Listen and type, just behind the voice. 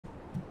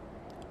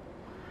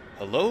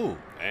Hello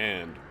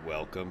and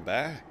welcome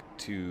back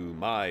to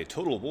my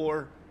Total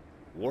War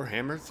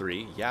Warhammer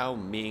 3 Yao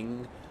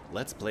Ming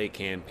Let's Play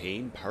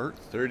campaign part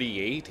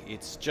 38.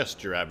 It's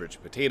just your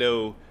average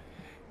potato,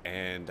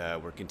 and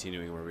we're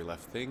continuing where we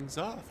left things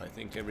off. I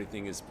think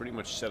everything is pretty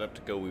much set up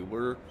to go. We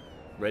were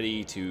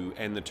ready to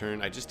end the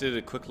turn. I just did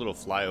a quick little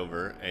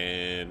flyover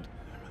and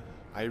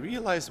I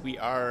realized we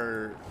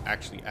are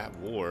actually at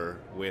war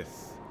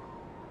with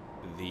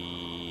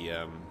the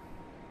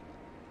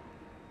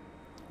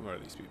who are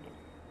these people?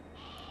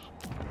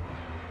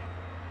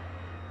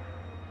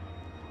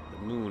 The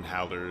Moon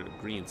Howler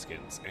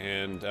Greenskins.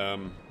 And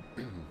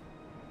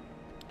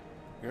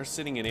we are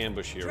sitting in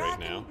ambush here right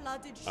now.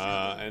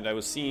 And I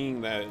was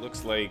seeing that it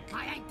looks like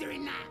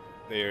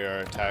they are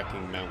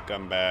attacking Mount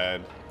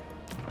Gumbad.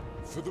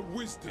 For the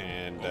wisdom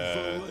and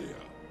of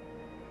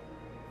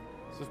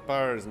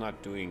Zifbar is not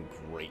doing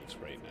great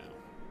right now.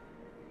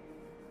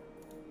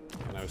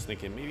 And I was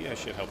thinking maybe I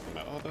should help them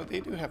out. Although they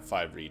do have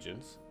 5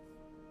 regions.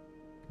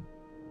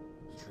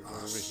 So we're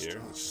going over here,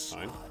 which is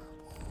fine.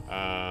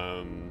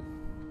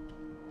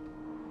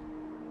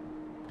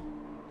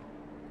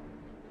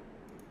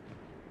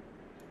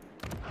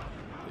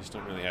 They just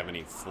don't really have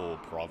any full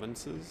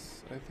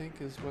provinces, I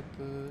think, is what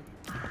the...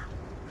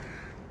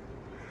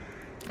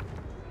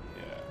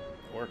 Yeah,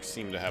 orcs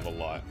seem to have a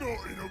lot. not in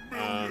a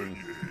million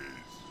years.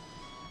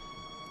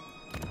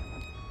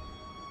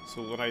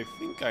 So what I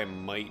think I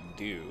might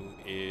do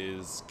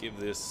is give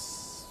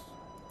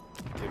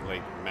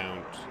like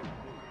Mount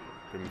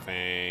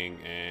Grimfang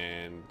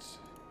and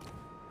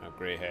Mount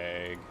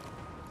Greyhag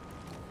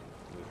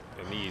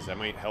and these, I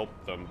might help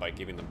them by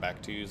giving them back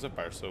to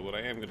Zipar. So what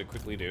I am going to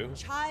quickly do,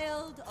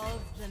 Child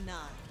of the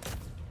Night.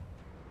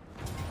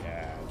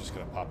 yeah, I'm just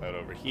going to pop out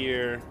over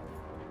here.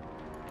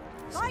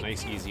 It's a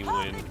nice easy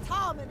win.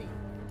 Harmony.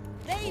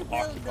 They We'll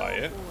will occupy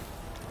know it.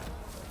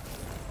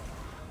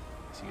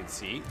 As you can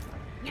see,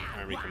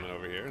 army coming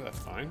over here, that's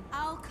fine.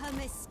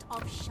 Alchemist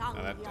of Now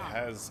that Shangyang.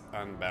 has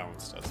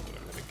unbalanced us, but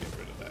I'm going to get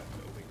rid of that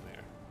building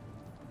there.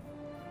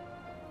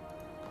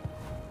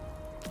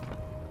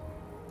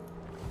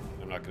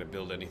 I'm not going to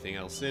build anything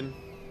else in.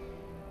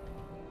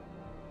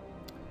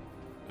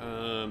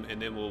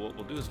 And then what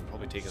we'll do is we'll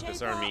probably take up this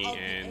Shaper army of the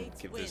and Eight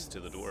give this to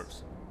the Winds.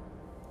 dwarves.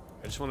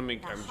 I just want to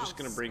make, I'm just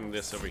going to bring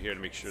this over here to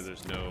make sure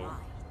there's no,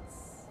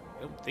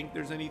 I don't think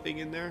there's anything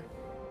in there.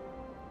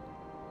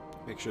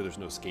 Make sure there's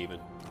no Skaven,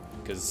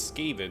 because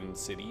Skaven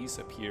cities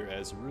appear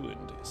as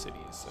ruined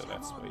cities, so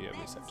that's why you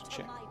always have to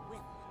check.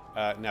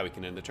 Now we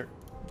can end the turn.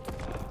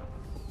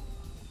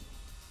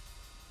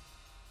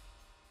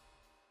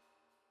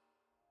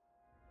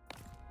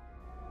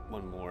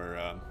 One more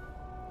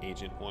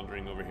agent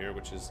wandering over here,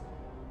 which is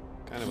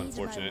kind of Heed my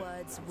unfortunate.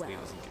 words Hopefully he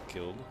well. doesn't get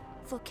killed.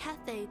 For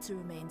Cathay to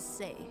remain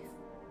safe,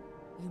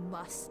 you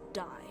must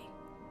die.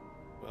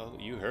 Well,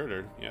 you heard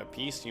her. Yeah,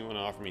 peace. You want to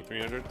offer me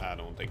 300? I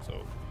don't think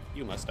so.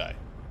 You must die.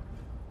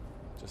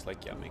 Just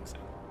like Yao Ming said.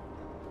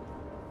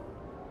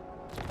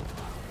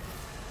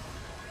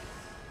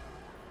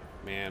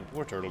 Man,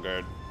 poor Turtle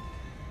Guard.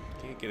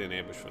 Can't get an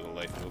ambush for the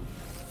life of him.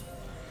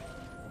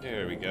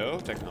 There we go.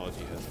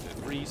 Technology has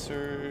been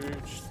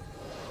researched.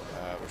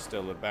 We're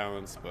still at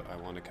balance, but I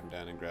want to come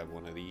down and grab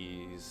one of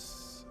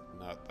these.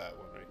 Not that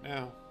one right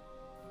now.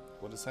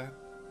 What is that?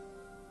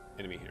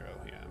 Enemy hero.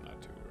 Yeah, I'm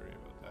not too worried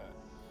about that.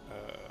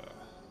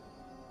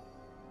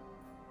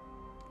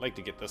 Like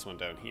to get this one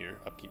down here.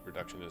 Upkeep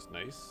reduction is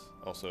nice.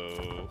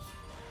 Also,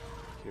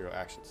 hero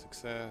action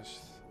success.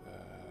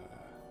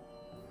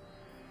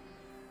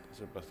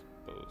 Those are both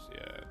bows.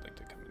 Yeah, I'd like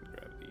to come and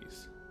grab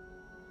these.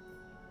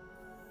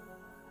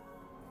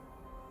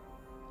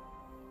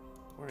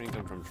 Or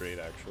income from trade,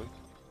 actually.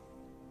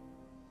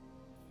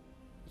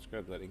 Let's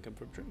grab that income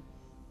from trade.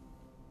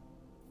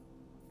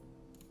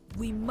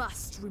 We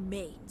must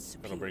remain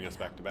superior. That'll bring us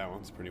back to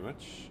balance, pretty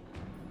much.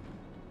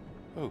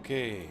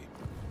 Okay.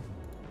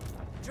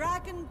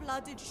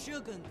 Dragon-blooded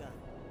Shogungan.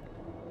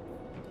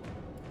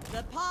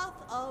 The path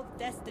of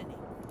destiny.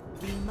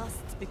 We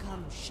must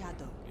become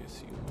shadow.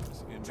 Yes, you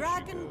must. Ambush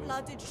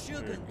Dragon-blooded you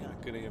go. There,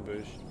 Shogungan. good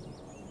ambush.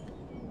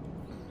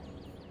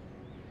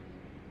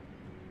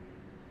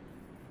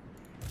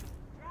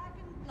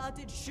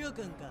 Dragon-blooded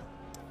Shogungan.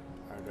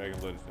 Our dragon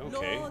blood.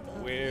 Okay, Lord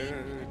of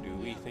where Wind. do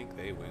we think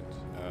they went?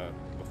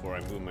 Before I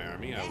move my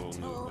army, I will move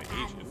Metal my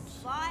and agents.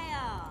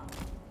 fire.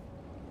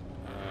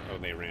 Oh,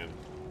 they ran.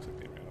 Looks like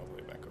they ran all the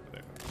way back over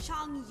there.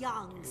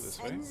 Shangyang this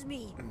way? sends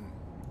me.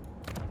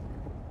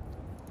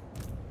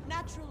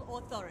 Natural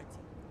authority.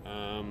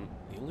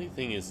 The only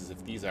thing is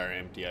if these are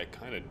empty, I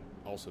kind of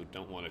also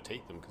don't want to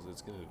take them because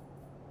it's going to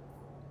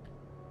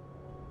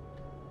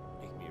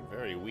make me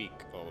very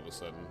weak all of a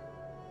sudden.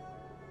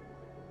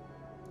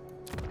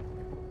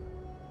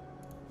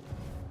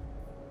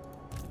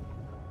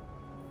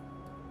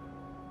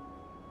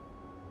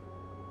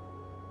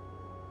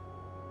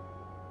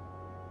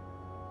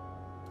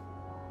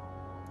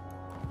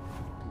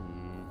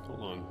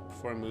 Hold on.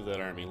 Before I move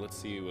that army, let's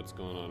see what's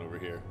going on over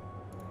here.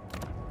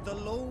 The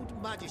Lord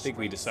Magistrate I think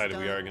we decided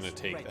we are going to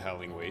stands take ready. the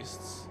Howling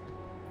Wastes.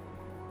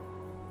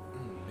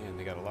 Man,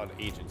 they got a lot of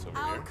agents over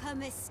here.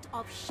 Alchemist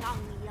of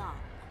Shangyang.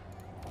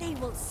 They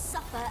will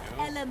suffer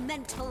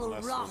elemental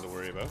Less wrath. one to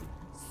worry about.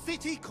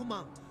 City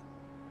Commander.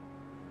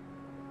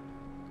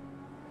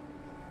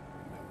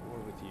 I'm at war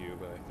with you,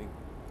 but I think...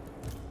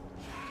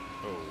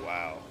 Oh,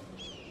 wow.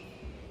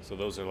 So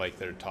those are like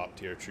their top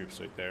tier troops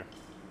right there.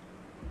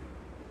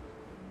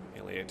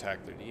 Melee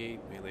attack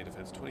 38, melee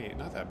defense 28.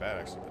 Not that bad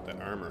actually, but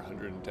that armor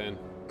 110.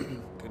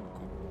 Good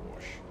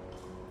gosh.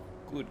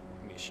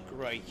 Goodness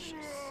gracious.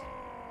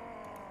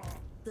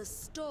 The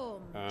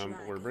storm.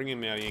 We're bringing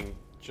Miao Ying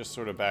just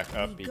sort of back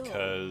up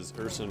because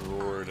Urson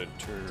roared a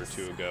turn or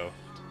two ago.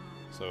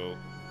 So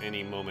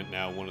any moment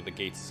now, one of the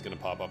gates is going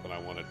to pop up, and I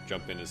want to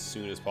jump in as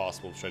soon as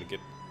possible to try to get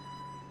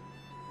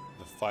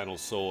the final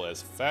soul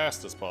as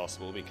fast as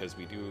possible because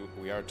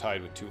we are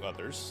tied with 2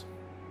 others.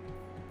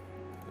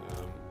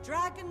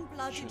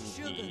 Dragon-blooded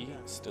He sugar.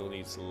 still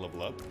needs to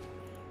level up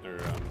or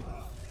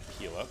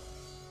heal up.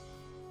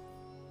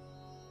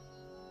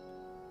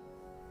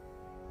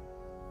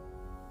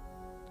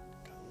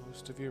 Got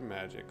most of your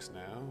magics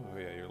now. Oh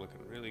yeah, you're looking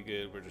really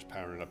good. We're just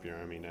powering up your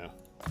army now.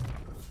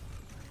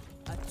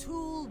 A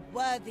tool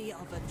worthy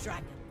of a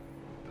dragon.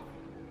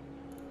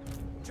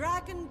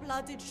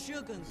 Dragon-blooded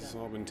sugar. This has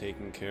all been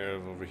taken care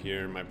of over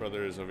here. My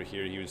brother is over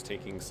here. He was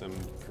taking some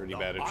pretty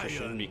bad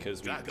attrition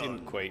because we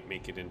didn't quite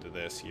make it into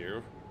this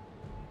year,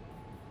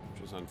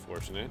 which was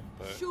unfortunate.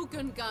 But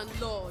Shogungan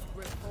Lord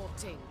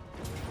reporting.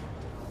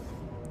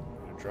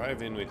 I'm gonna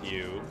drive in with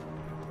you.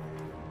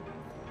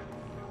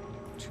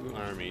 2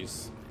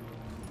 armies.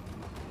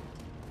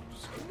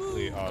 Just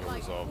quickly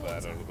auto-resolve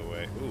that out of the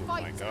way. Ooh,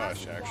 my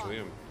gosh, actually,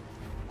 I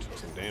took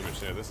some damage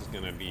there. This is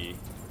gonna be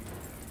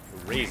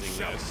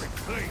raising this.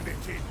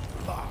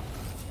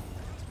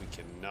 We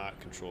cannot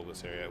control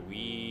this area.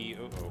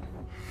 Uh-oh.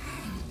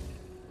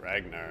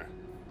 Ragnar.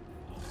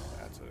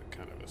 That's a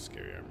kind of a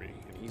scary army.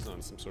 And he's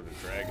on some sort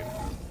of dragon.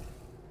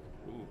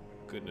 Ooh,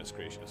 goodness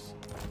gracious.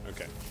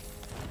 Okay.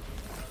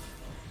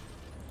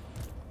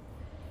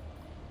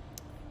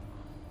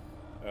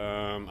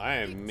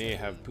 I may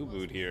have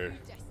poo-pooed here.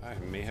 I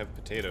may have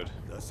potatoed.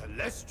 The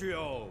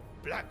Celestial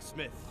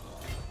Blacksmith.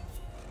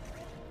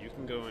 You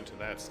can go into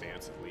that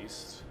stance at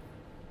least.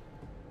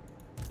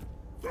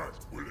 That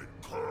will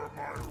incur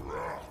my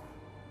wrath.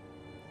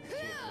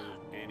 Can't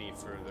move any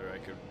further. I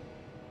could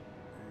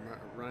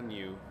run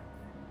you.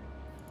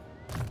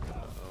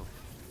 Uh-oh.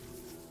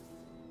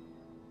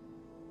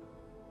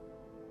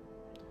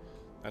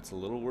 That's a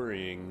little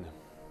worrying.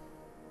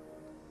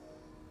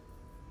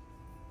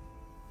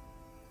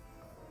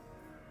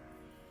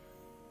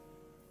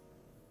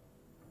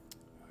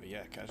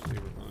 Yeah, casualty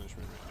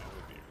replenishment right now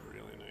would be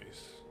really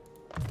nice.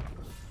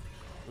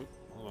 Oop,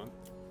 hold on.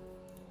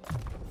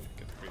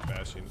 Get the Great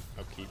Bastion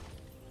upkeep.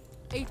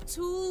 A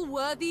tool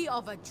worthy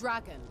of a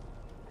dragon.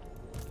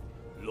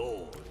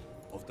 Lord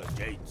of the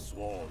Jade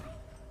Swan.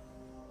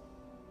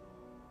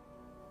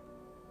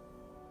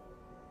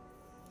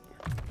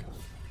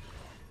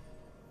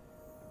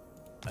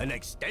 An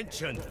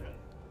extension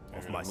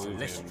of my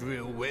move in.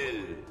 celestial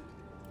will.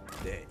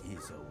 There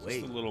is a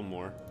way. Just a little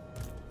more.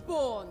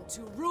 Born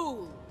to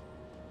rule.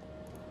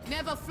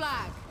 Never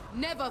flag,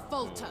 never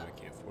falter. I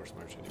can't force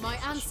march anymore. My so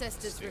she can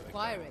ancestors stay like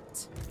require that.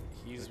 it.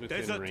 He's within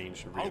Desert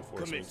range of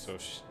reinforcement, alchemist.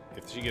 so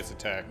if she gets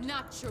attacked,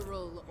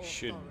 Natural authority.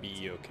 should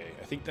be okay.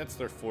 I think that's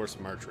their forced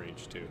march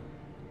range too,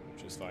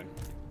 which is fine.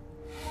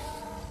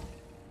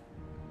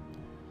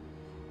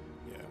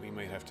 Yeah, we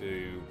might have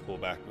to pull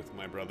back with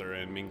my brother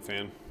and Ming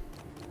Fan.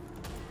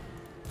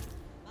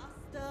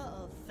 Master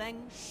of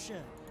Feng Shui.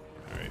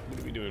 All right, what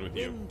are we doing with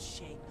you? Wind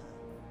Shaper.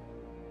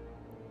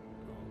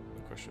 Well,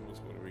 the question was,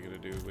 what are we gonna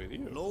do with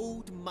you?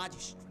 Lord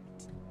Magistrate.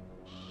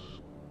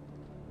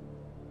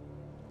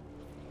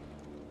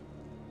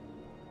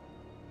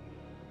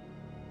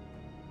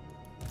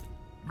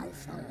 No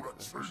fool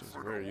that's The question is,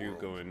 safe where are in the you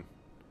world. going?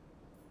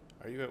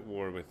 Are you at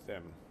war with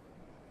them?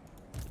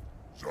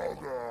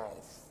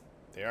 Zagath.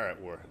 They are at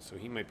war, so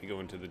he might be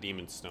going to the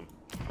demon stump.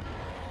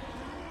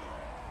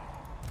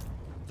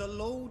 The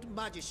Lord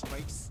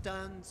Magistrate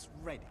stands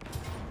ready.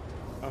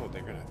 Oh,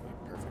 they're gonna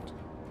perfect.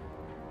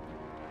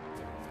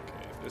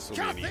 Okay, this will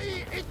be an Cathy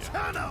easy one.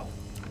 Eternal!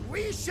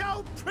 We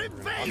shall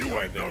prevail! You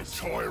ain't no this.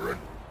 tyrant.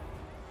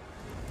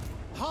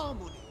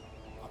 Harmony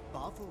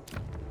above all,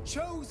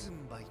 chosen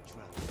by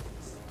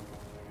dragons.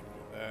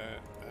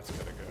 That's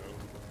gotta go.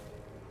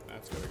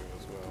 That's gotta go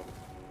as well.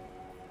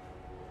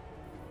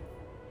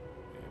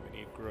 Yeah, we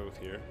need growth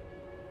here.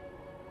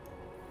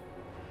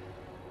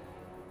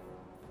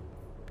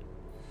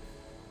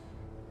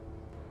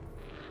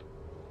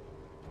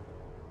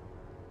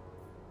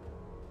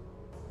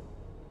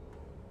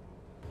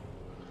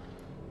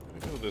 I'm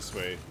gonna go this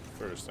way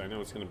first. I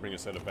know it's gonna bring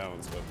us out of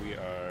balance, but we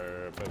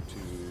are about to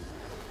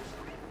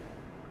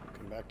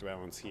come back to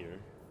balance here.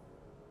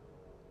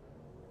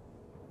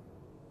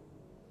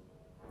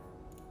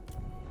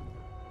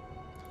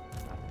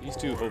 These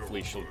two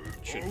hopefully should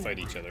fight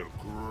each other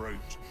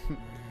Great.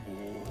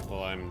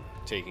 while I'm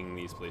taking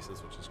these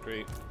places, which is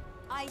great.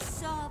 I I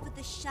serve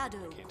the Shadow.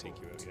 Can't take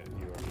you out yet.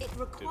 You already It did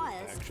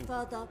requires action.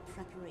 further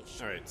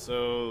preparation. Alright,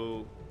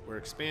 so we're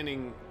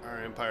expanding our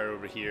empire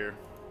over here.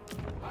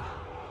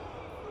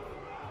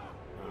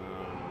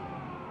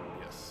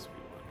 Yes,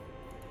 we want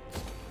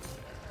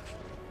there, actually.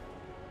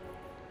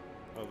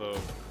 Although,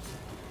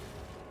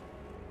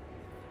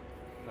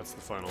 that's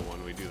the final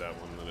one. We do that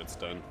one, then it's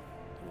done.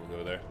 And we'll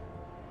go there.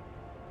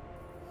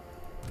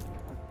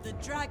 The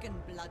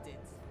dragon-blooded.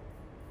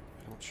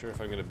 I'm not sure if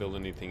I'm going to build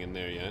anything in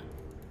there yet.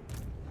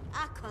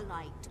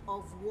 Acolyte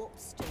of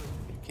Warpstone.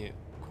 You can't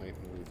quite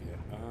move yet.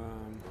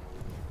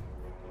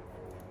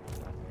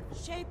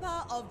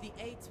 Shaper of the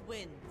Eight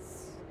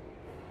Winds.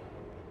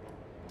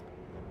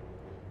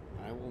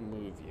 I will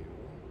move you.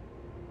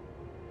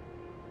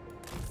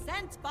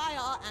 Sent by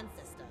our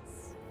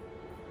ancestors.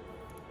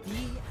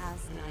 Be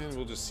as And night.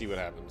 we'll just see what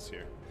happens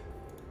here.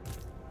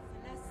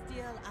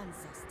 Celestial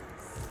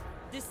ancestors.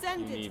 You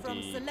Descended need from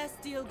the-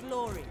 celestial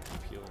glory.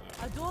 Peel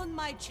that. Adorn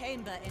my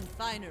chamber in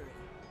finery.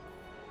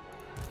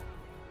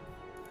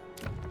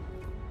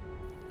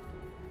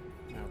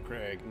 Now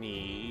Craig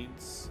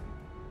needs...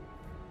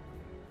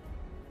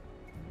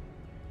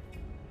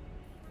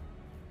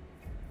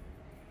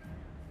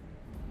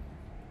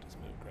 What does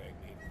Mount Craig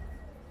need?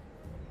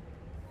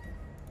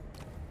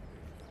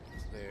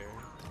 It's there. There.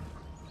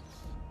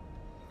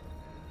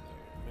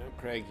 Mount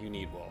Craig, you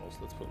need walls.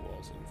 Let's put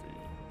walls in for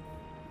you.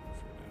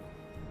 For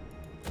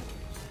now.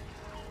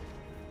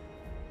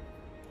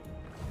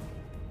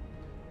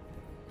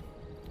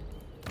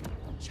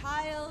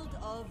 Child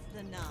of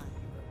the Nine.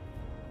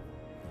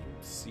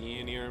 See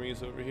any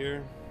armies over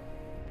here?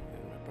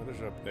 Yeah, my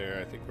brothers are up there.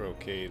 I think we're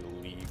okay to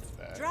leave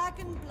that.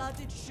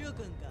 Dragon-blooded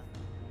Shogunga.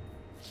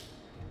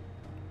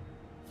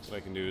 What I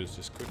can do is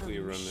just quickly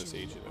run this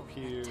agent up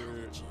here.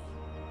 Keep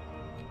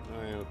an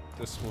eye out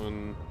this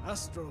one.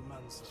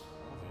 Astromancer.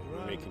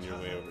 You're making your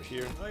way over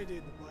here.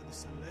 Guided by the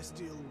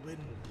celestial wind.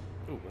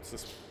 Ooh, what's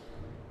this?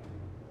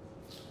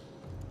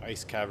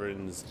 Ice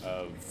caverns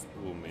of,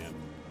 oh man.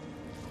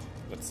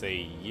 Let's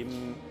say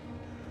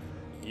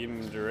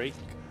Yimdarak.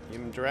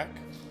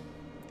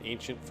 The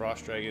ancient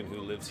frost dragon who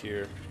lives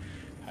here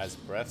has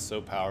breath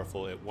so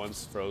powerful it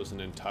once froze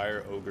an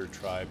entire ogre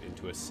tribe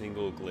into a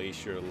single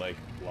glacier-like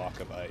block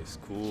of ice.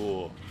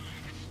 Cool.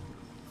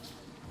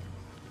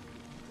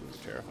 Ooh,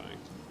 terrifying.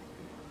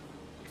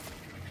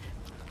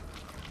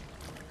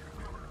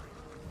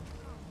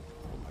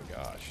 Oh my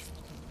gosh.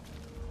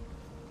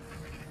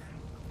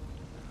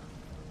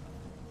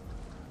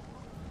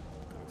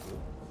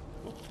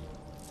 Cool.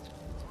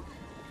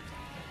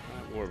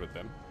 At war with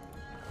them.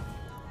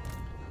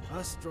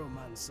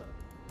 Astromancer.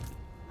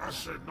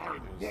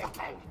 Asinine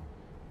water.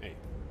 Hey,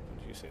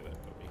 don't you say that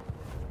about me.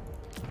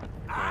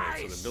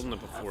 Alright, so they're building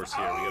up a force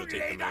here. We gotta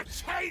take them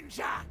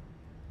out.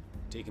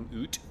 Take him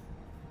out.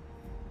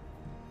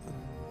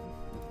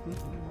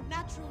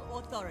 Natural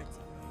authority.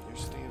 You're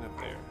staying up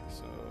there,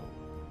 so...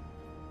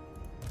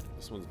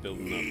 This one's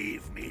building up.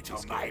 Leave me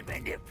to my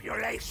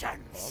manipulations.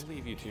 I'll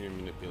leave you to your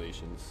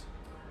manipulations.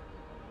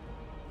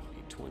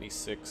 A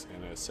 26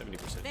 and a 70%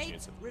 Fate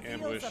chance of reveals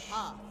ambush. a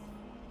path.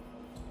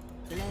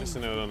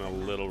 Missing out on a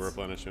little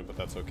replenishment, but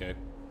that's okay.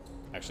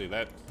 Actually,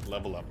 that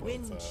level up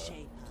Wind with,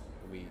 shaper.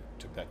 we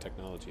took that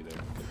technology there.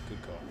 Good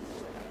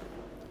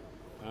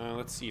call.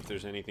 Let's see if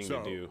there's anything to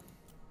So- do.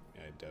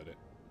 Yeah, I doubt it.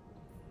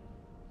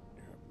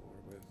 You're at war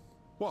with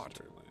What?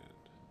 Winterland.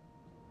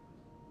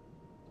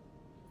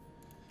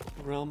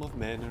 The realm of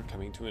men are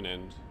coming to an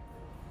end.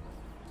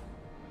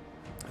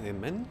 The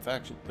men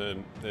faction,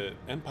 the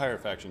Empire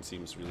faction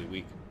seems really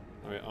weak.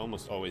 I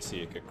almost always see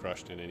it get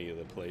crushed in any of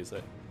the plays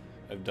that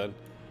I've done.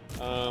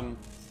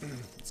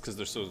 It's because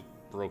they're so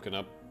broken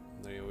up.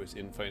 They're always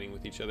infighting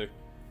with each other.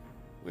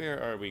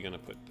 Where are we gonna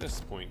put this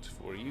point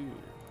for you,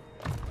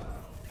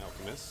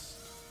 Alchemist?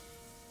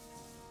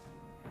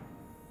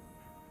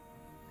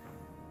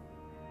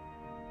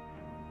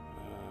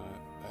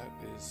 That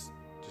is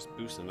just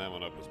boosting that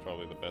one up is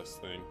probably the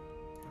best thing.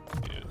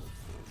 Yeah,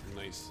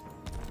 nice.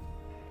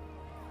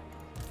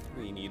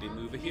 We need to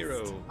move a hero.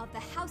 Alchemist of the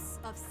House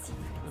of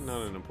Secrets.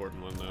 Not an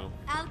important one though.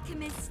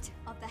 Alchemist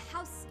of the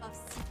House of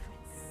Secrets.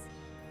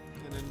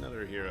 And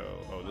another hero.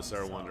 Oh, this is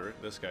our wanderer.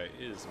 This guy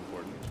is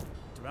important.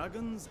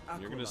 Dragons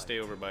acolyte. You're gonna stay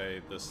over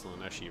by the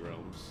Slaneshi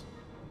realms,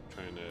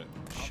 trying to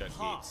shut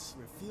gates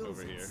reveals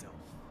over here. itself.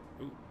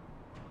 Ooh,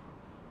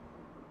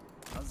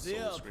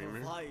 Azir Soul Screamer.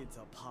 provides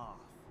a path.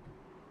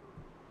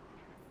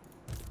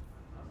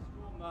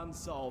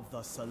 Astromancer of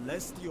the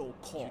celestial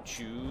court.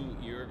 Chu,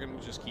 you're gonna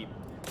just keep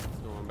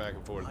going back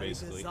and forth, I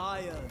basically,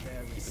 desire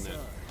their keeping research.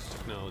 that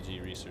technology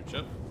research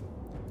up.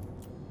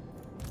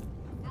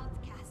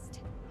 Outcast,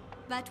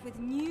 but with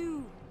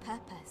new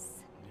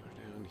purpose.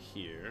 You're down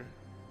here.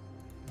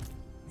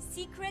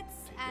 Secrets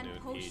and Taking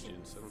out potions.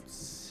 agents. I don't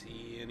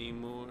see any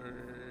more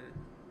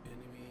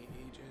enemy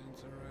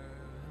agents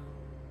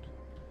around.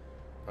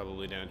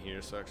 Probably down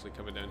here, so actually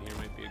coming down here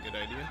might be a good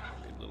idea.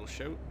 Good little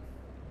shout.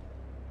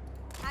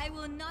 I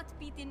will not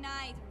be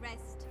denied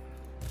rest.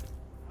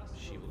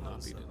 She will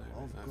not be denied.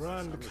 Of That's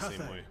Grand I'm the same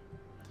Cathay. way.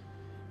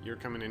 You're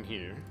coming in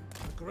here.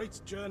 A great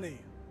journey.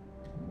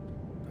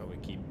 Probably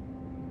keep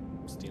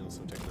stealing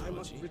some I technology.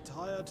 must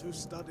retire to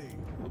study.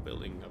 A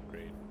building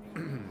upgrade.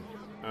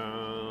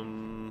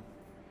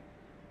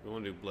 We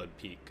want to do Blood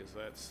Peak because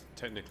that's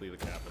technically the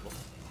capital.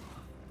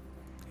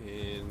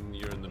 And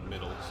you're in the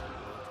middle, so I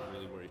don't have to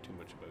really worry too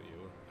much about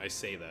you. I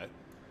say that.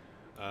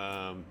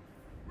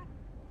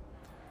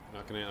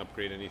 Not going to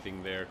upgrade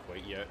anything there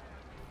quite yet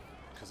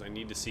because I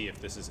need to see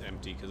if this is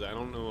empty, because I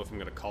don't know if I'm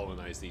going to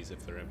colonize these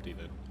if they're empty.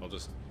 Then I'll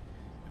just,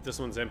 if this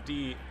one's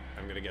empty,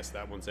 I'm going to guess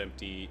that one's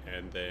empty,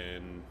 and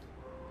then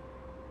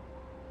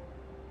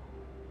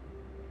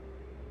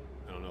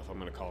I don't know if I'm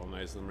going to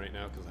colonize them right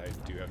now because I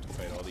do have to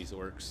fight all these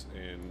orcs,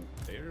 and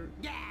they're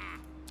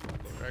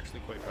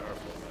actually quite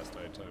powerful last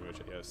time I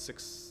checked. Yeah,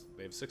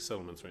 they have 6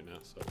 settlements right now,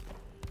 so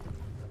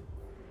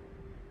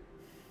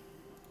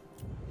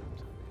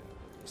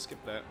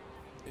skip that,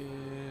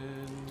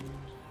 and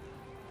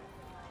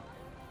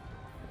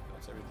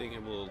that's everything,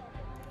 and we'll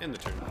end the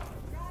turn.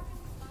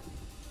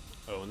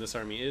 Oh, and this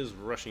army is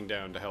rushing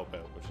down to help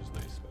out, which is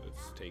nice, but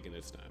it's taking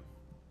its time.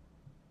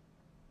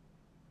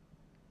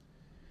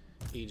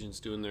 Agents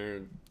doing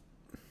their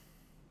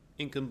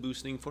income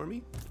boosting for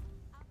me.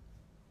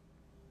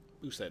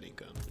 Boost that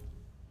income.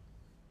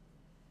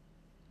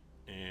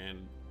 And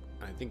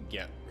I think,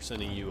 yeah, we're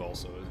sending you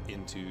also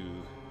into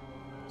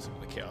some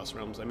of the Chaos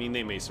Realms. I mean,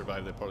 they may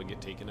survive, they'll probably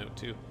get taken out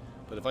too.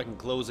 But if I can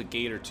close a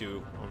gate or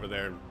two over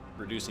there,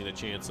 reducing the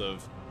chance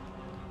of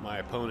my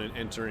opponent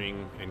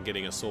entering and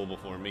getting a soul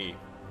before me,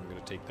 I'm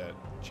going to take that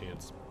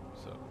chance.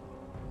 So,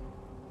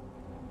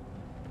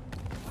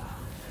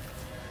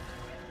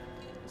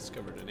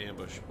 discovered an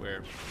ambush where...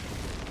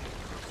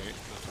 Okay,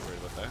 not too worried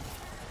about that.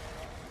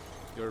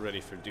 You're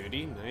ready for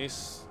duty.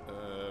 Nice.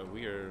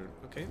 We are...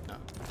 Okay,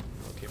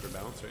 okay for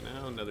balance right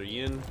now. Another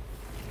yin.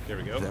 There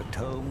we go. The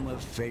Tome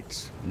of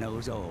Fates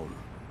knows all.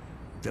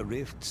 The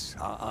rifts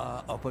are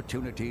our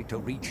opportunity to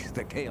reach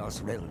the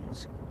Chaos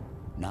Realms.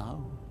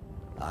 Now,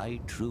 I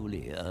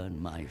truly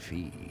earn my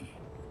fee.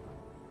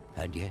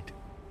 And yet,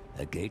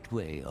 a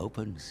gateway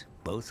opens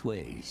both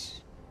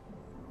ways.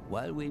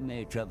 While we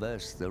may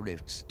traverse the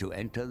rifts to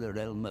enter the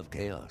realm of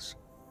chaos,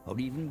 or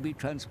even be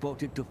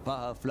transported to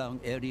far-flung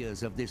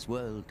areas of this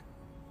world,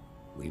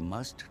 we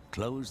must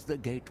close the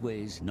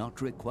gateways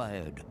not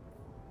required,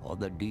 or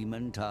the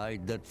demon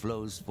tide that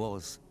flows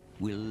forth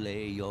will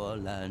lay your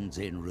lands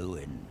in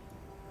ruin.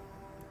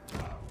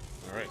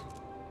 Alright.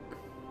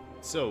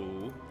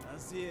 So,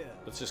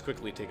 let's just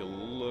quickly take a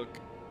look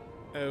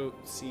out,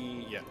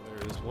 see, yeah,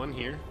 there's one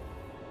here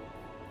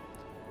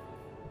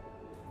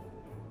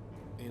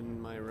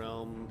in my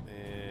realm,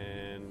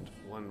 and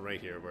one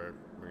right here where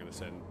we're going to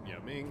send Yao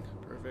Ming.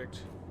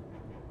 Perfect.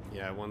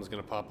 Yeah, one's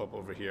going to pop up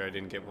over here. I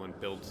didn't get one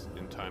built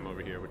in time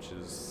over here, which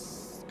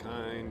is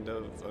kind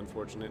of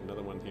unfortunate.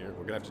 Another one here.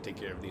 We're going to have to take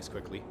care of these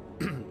quickly.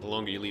 The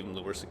longer you leave them,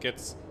 the worse it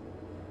gets.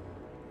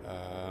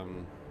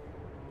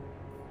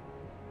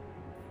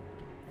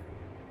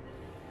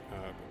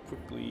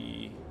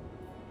 Quickly,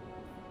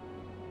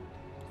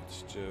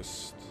 let's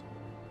just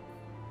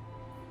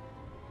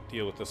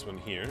deal with this one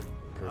here.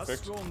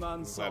 Perfect.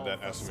 I'm glad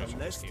that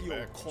asymmetric came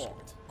back.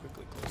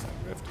 Quickly close that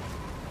rift.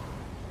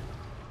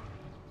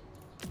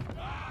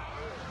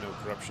 No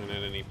corruption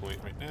at any point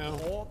right now.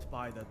 Caught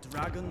by the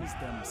dragons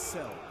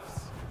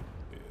themselves.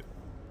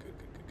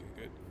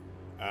 Good.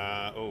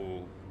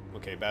 Oh,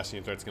 okay,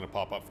 Bastion Threat's gonna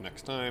pop up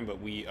next time,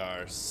 but we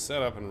are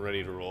set up and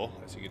ready to roll.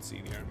 As you can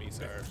see, the armies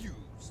are...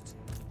 Refused.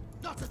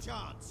 Not a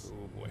chance.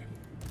 Oh boy.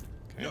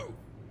 Okay. No.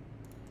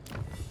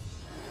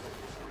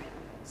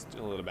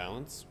 Still out of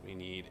balance. We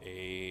need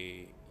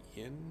a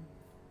yin.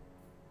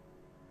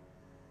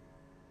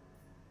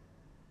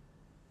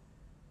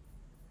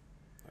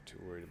 Not too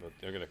worried about.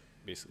 They're gonna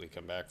basically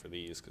come back for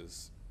these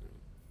because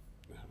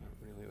they're not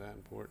really that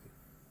important.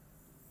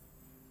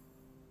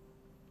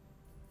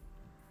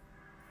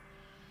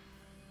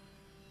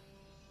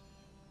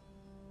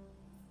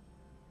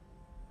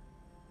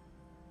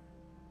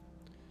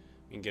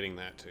 I mean, getting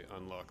that to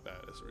unlock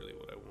that is really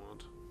what I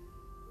want.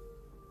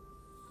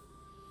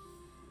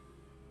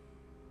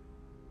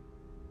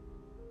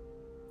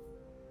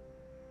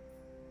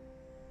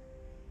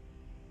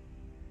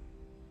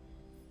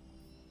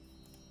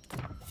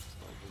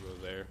 We'll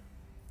go there,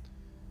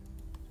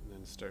 and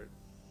then start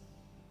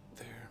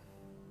there.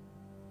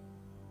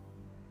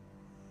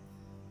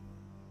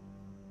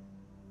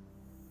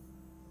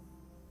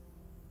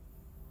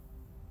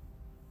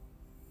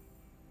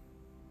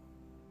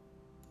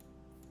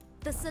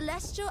 The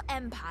Celestial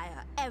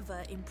Empire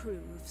ever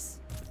improves.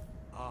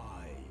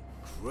 I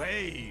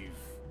crave.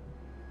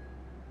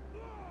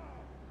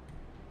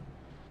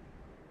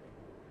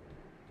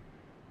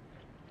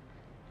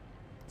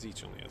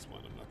 Zeech only has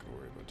one. I'm not going to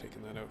worry about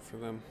taking that out for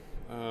them.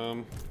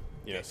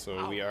 Yeah,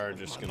 so we are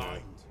just going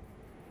to...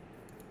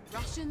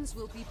 Rations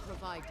will be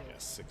provided. Yeah,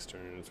 6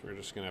 turns. We're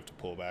just going to have to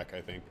pull back, I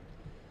think,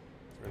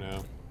 for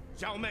now.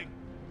 Yao Ming.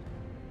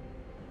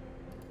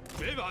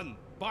 Driven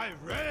by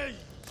rage.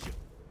 It'll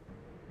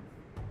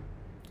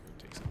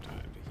take some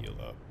time to heal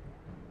up.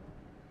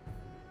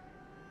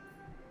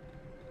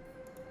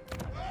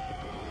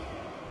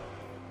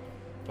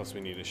 Plus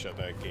we need to shut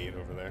that gate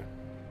over there.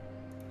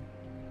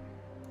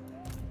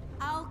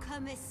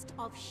 Alchemist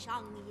of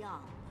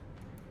Shangyang.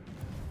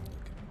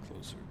 Get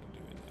closer to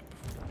doing that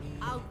before me.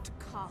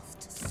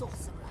 Outcast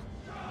sorcerer.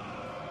 No.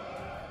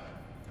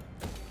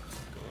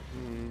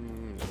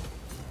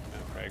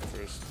 Now Crag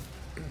first.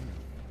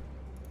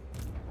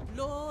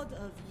 Lord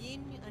of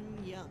Yin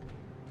and Yang.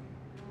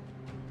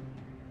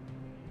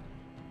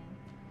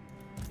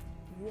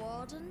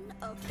 Warden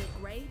of the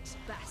Great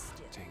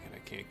Bastion. Dang it, I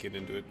can't get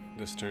into it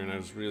this turn. I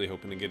was really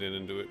hoping to get it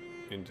into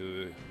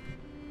the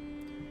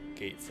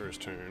gate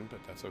first turn, but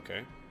that's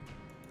okay.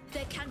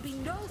 There can be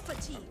no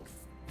fatigue.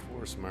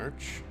 Force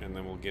march, and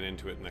then we'll get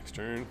into it next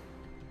turn.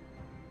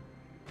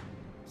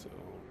 So,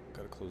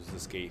 gotta close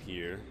this gate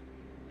here.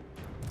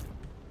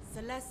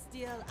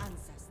 Celestial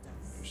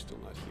ancestors. You're still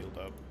not healed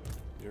up.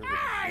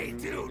 I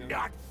do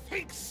not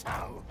think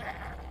so.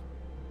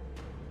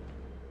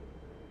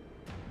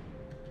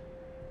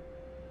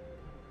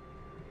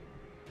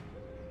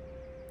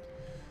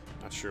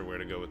 Not sure where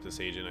to go with this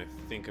agent. I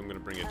think I'm gonna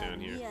bring it down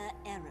here. Mere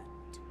errand.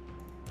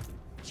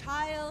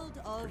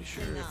 Child of Pretty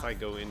sure if I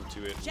go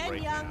into it Zhen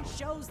right Yang now,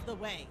 shows the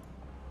way.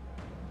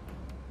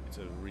 it's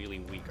a really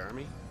weak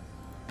army.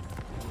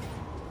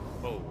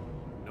 Oh,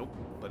 nope.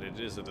 But it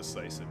is a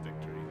decisive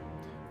victory.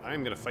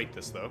 I'm gonna fight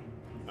this though,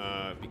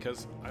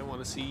 because I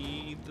want to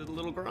see the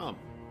little Grom,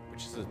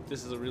 which is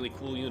this is a really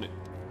cool unit.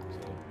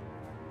 So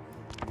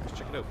let's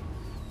check it out,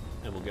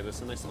 and we'll get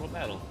us a nice little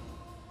battle.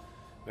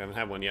 We haven't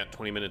had one yet.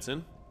 20 minutes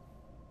in.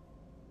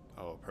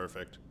 Oh,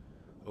 perfect.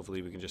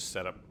 Hopefully we can just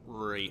set up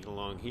right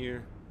along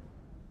here.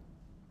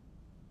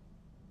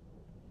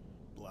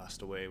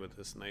 Blast away with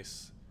this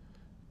nice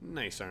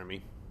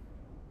army.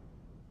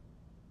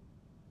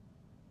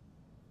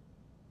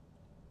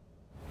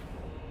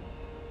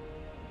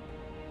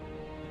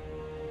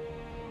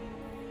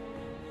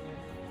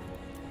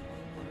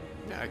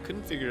 Yeah, I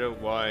couldn't figure out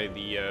why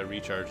the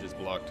recharge is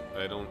blocked.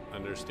 I don't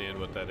understand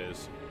what that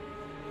is.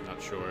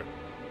 Not sure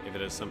if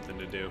it has something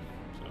to do.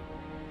 So,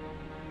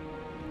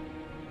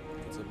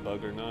 if it's a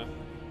bug or not.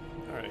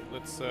 All right,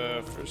 let's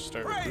first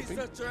start Praise recruiting.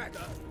 the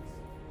dragons!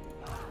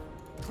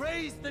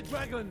 Praise the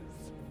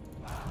dragons!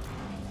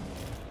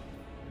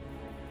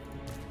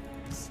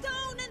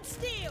 Stone and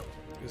steel.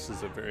 This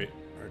is a very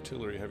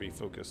artillery-heavy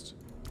focused.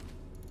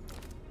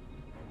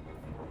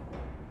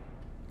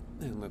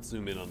 And let's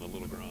zoom in on the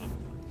little Grom.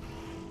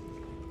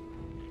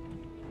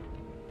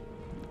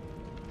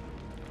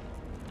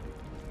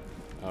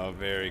 Oh,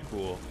 very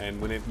cool. And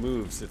when it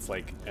moves, it's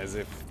like as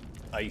if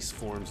ice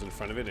forms in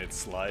front of it. It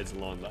slides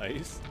along the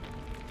ice.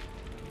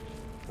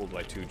 Pulled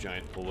by two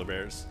giant polar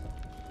bears.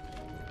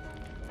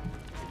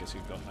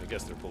 I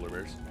guess they're polar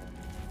bears.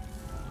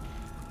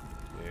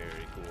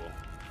 Very cool.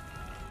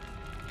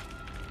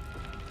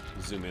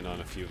 Zoom in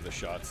on a few of the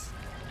shots.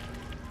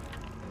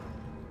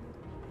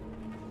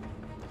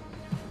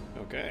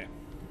 Okay.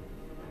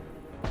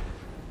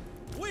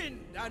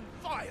 Wind and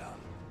fire!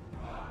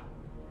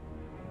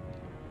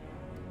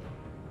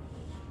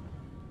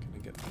 I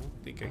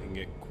don't think I can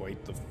get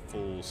quite the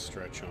full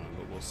stretch on,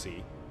 but we'll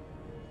see.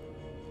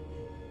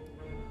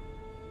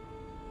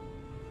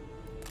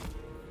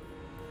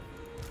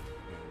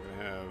 We're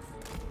gonna have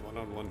one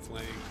on one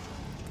flank,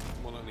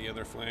 one on the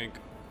other flank.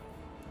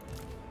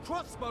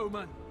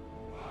 Crossbowman!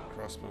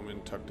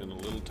 Crossbowman tucked in a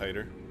little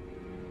tighter.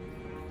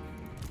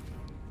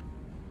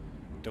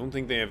 Don't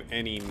think they have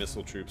any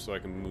missile troops, so I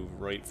can move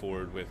right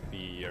forward with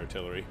the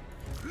artillery.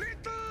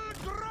 Little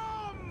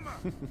drum!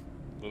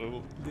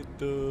 Little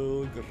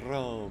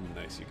Grom.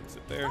 Nice, you can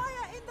sit there.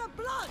 Fire in the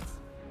blood.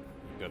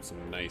 We've got some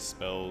nice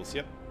spells.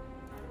 Yep.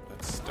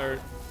 Let's start.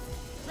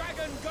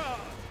 Dragon guard!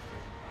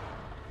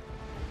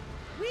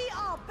 We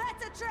are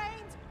better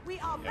trained. We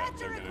are Yeah, better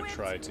they're gonna equipped.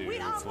 try to we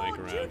are flank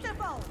more around.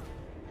 dutiful.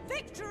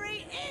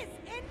 Victory is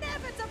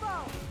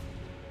inevitable.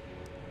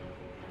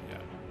 Yeah.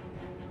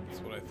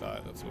 That's what I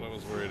thought. That's what I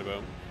was worried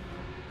about.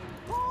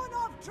 Born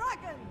of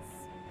dragons.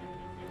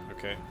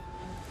 Okay.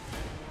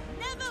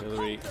 Never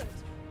Artillery. conquered.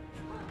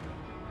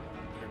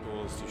 Their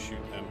goal is to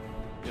shoot them.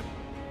 Yep.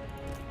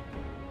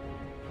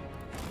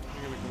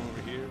 You're gonna come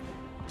over here.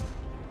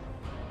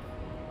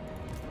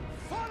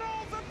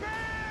 Follow the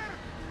bear!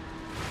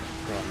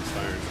 Grom's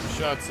firing some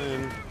shots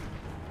in.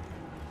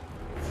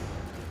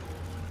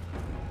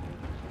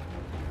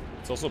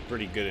 It's also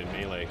pretty good in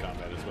melee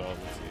combat as well.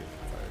 Let's see if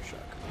fire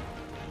shot.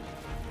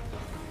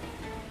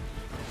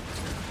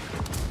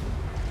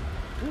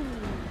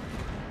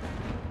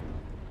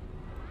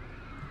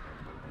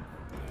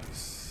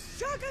 Nice.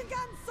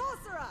 Shogungan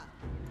sorcerer.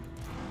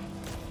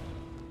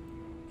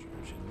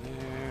 Charge in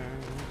there.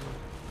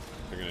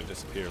 They're gonna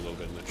disappear a little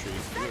bit in the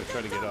trees. We're gonna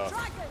try to get off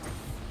Dragons.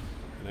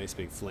 a nice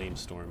big flame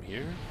storm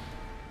here.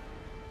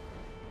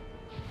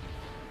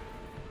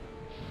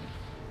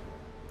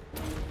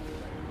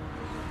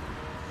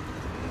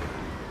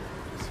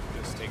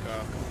 Just take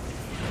off.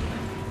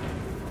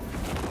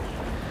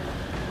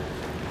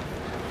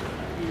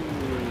 Ooh,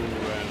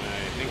 and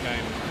I think I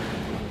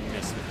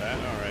missed with that.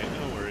 Alright,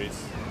 no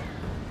worries.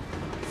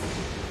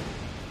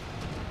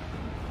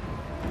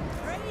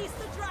 Praise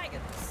the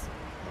dragons.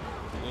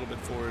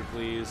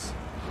 guys.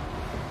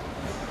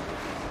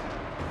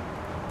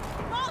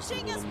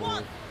 Marching as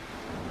one. So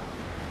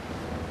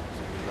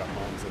I'm gonna drop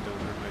bombs that don't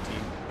hurt my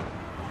team.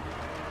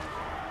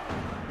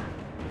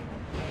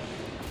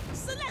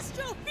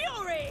 Celestial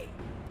fury.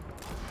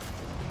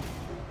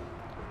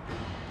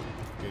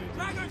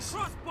 Dragon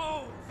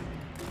crossbows,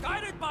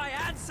 guided by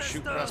ancestors.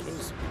 Shoot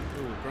crossbows.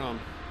 Ooh, Grom.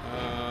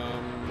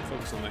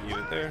 Focus on that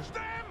unit there.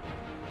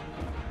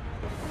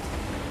 Oh,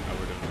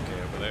 we're doing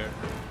okay over there.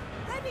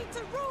 Ready to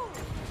rule.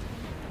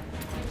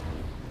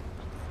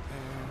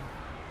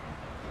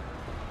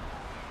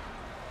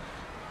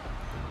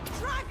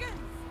 Dragons,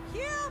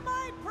 hear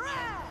my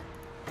prayer.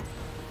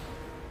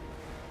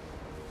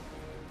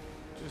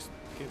 Just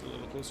get a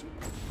little closer.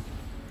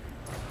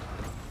 I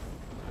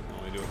can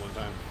only do it one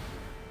time.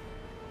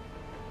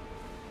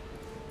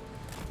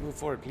 Move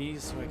forward,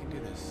 please, so I can do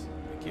this.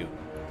 Thank you.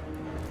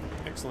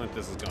 Excellent.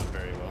 This has gone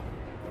very well.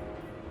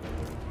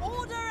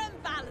 Order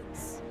and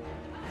balance.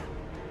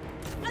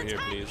 Over here,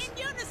 Attack please. in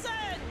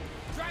unison.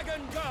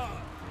 Dragon guard.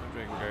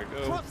 Dragon Guard,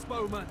 go.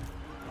 Crossbowman.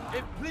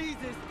 It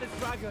pleases the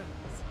dragons.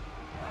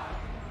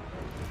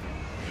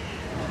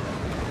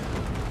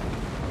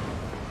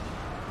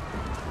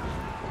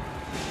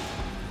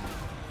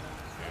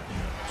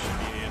 Should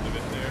be the end of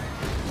it there.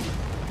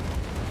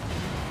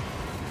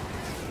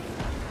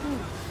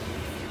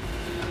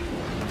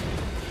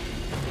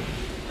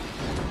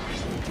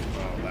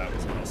 Oh, that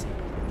was awesome.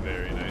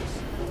 Very nice.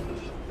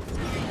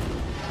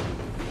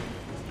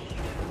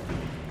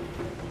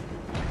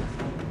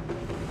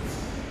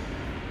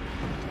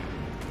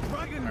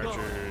 Dragon guard.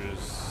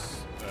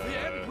 Archers. The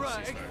Emperor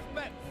ceasefire.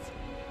 expects.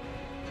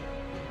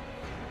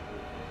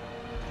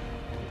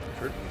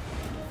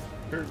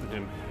 Hurting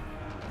him.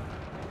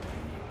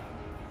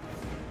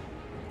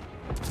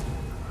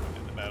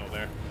 In the battle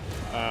there.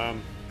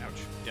 Ouch.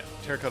 Yeah,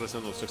 Terracotta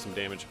Sentinels took some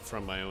damage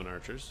from my own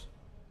archers.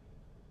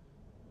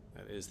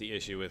 That is the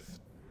issue with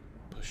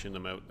pushing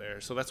them out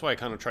there. So that's why I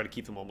kind of try to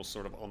keep them almost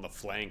sort of on the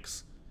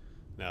flanks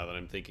now that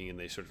I'm thinking, and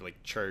they sort of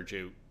like charge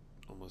out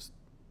almost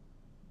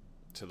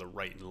to the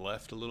right and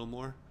left a little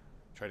more.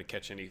 Try to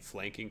catch any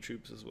flanking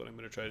troops is what I'm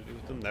going to try to do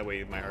with them. That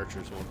way my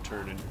archers won't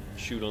turn and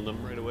shoot on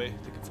them right away.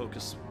 They can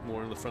focus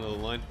more on the front of the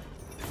line.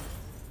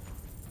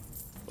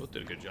 Both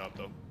did a good job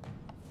though.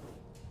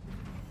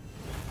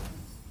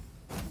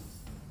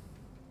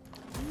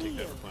 Take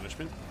that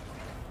replenishment.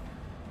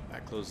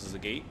 That closes the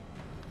gate.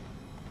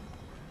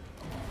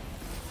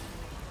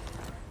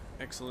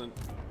 Excellent.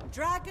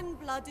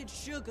 Dragon-blooded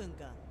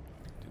Shugunga.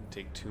 Didn't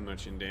take too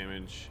much in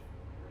damage.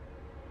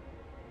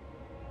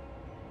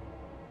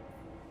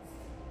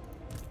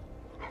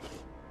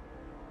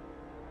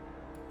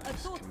 A Can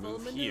thoughtful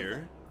move maneuver.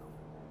 here.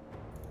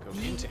 Go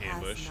He into has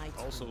ambush.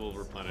 knights Also will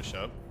replenish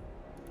up.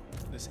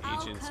 This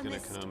agent's gonna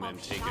Alchemist come and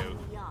of take out.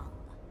 Shangyang.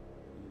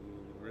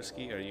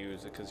 Risky? Are you?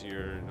 Is it because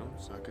you're? No,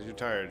 it's not because you're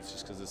tired. It's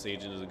just because this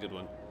agent is a good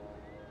one.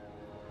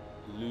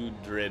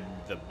 Ludred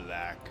the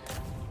Black.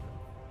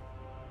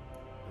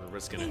 We're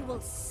risking They it.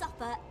 will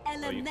suffer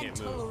Oh, you can't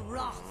elemental move.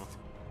 wrath.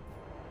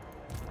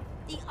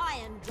 The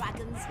Iron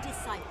Dragon's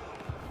disciple.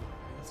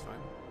 That's fine.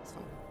 It's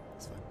fine.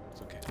 It's fine.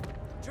 It's okay.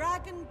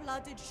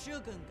 Dragon-blooded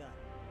Shugunga.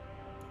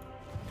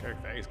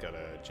 Carrick Bag's got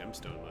a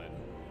gemstone mine.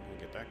 We'll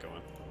get that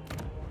going.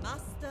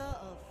 Master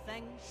of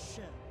Feng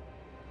Shui.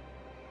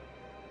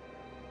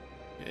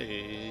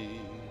 Hey.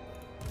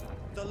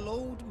 The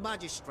Lord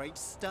Magistrate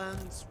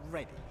stands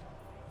ready.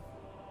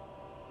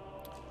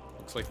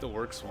 Looks like the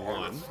works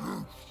won,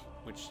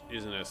 which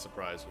isn't a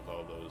surprise with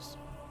all those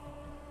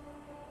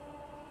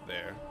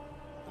there.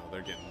 Oh,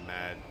 they're getting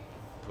mad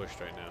pushed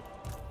right now.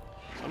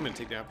 So I'm gonna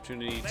take the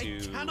opportunity They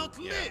to. cannot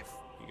yeah, live.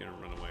 You're gonna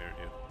run away, aren't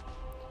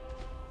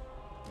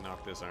you?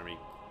 Knock this army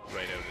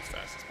right out as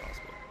fast as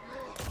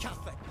possible.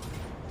 Catholic.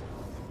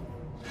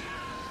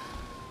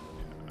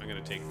 I'm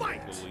gonna take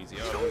Fight. multiple easy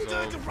Shoulder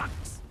autos. to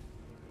ranks.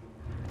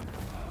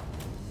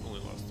 Only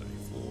lost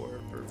 34.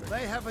 Perfect.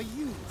 They have a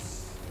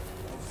use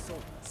of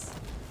sorts.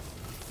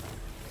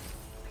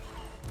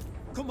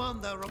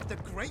 Commander of the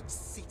Great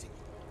City.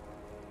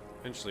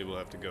 Eventually, we'll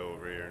have to go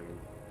over here and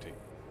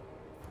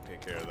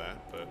take care of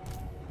that, but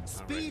not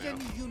Speed right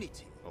now. and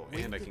unity. Oh,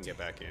 win and I the can day. get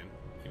back in.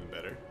 Even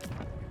better.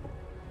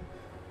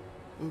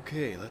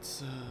 Okay,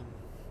 let's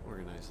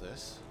organize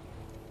this.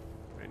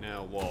 Right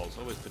now, walls.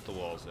 Always put the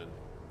walls in.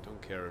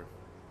 Don't care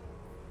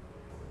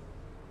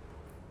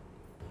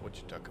what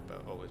you talk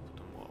about. Always put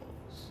the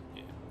walls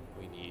in.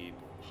 We need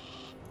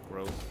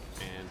growth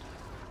and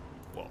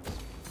walls.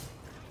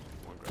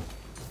 More growth.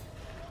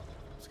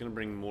 It's gonna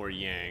bring more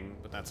yang,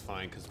 but that's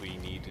fine because we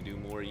need to do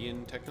more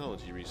yin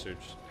technology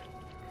research.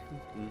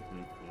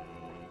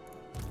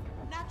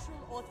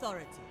 Natural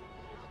authority.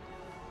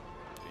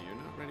 Okay, you're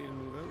not ready to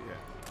move out yet.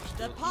 You're The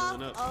still path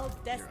healing up. of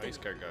Your destiny. ice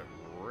guard got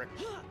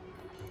wrecked.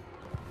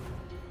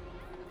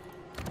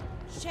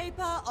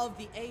 Shaper of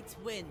the Eight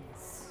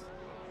Winds.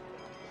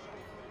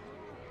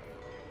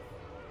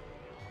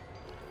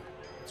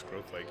 What's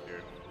growth like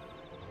here?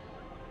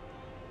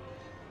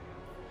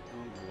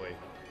 Oh boy.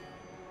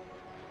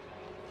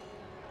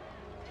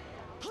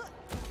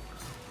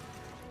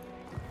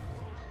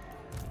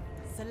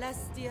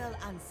 celestial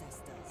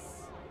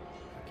ancestors.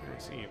 Can I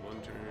see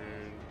one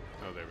turn?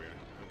 Oh, there we are.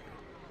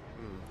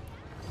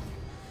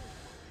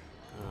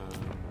 Okay.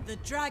 The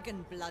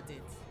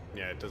dragon-blooded.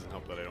 Yeah, it doesn't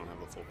help that I don't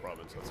have a full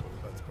province. That's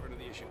part of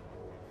the issue.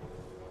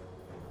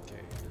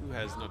 Okay, who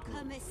has not moved?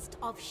 Alchemist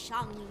of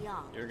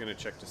Shangyang. You're gonna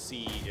check to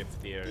see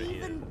if there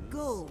Even is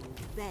gold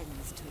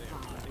bends to there's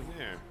value. nothing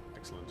there.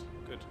 Excellent.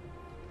 Good.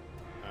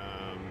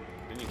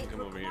 Then you can It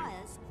come over here.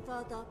 requires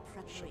further Shut that.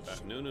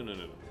 preparation.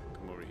 No.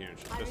 Come over here and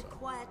shut I this up.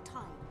 require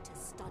time to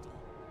study.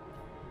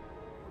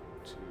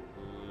 It's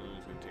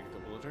gonna take a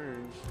couple of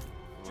turns.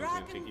 How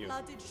long is it gonna take you?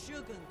 Dragon-blooded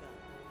Shogunga.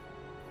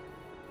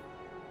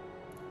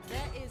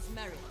 There is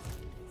merit.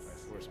 By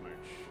force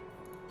march.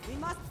 We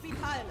must be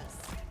tireless.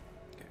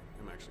 Okay,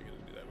 I'm actually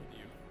gonna do that with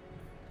you.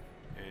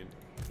 And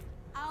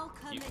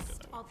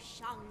Alchemist of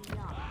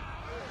Shangyang.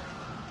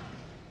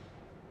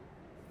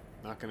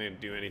 not gonna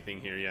do anything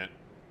here yet.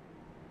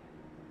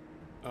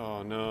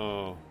 Oh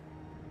no.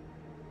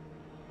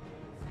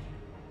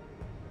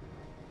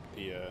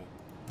 The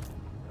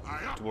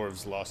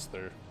dwarves lost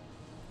their.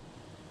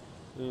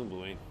 Oh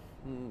boy.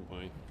 Oh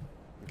boy.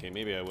 Okay,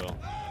 maybe I will.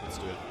 Let's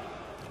do it.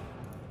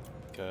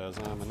 Cause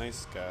I'm a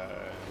nice guy.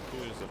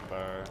 Here's a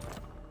bar.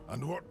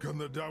 And what can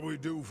the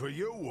Dawi do for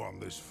you on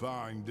this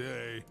fine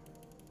day?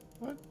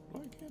 What?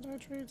 Why can't I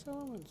trade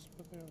settlements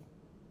with you?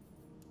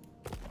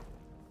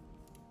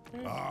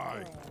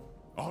 Aye.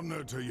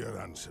 Honor to your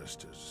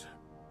ancestors.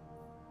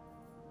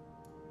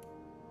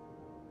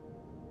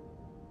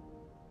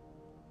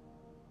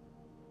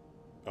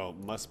 Oh,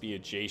 must be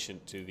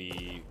adjacent to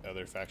the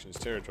other faction's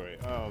territory.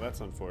 Oh,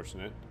 that's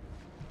unfortunate.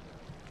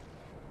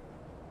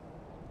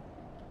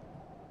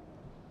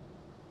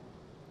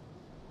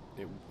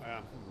 It,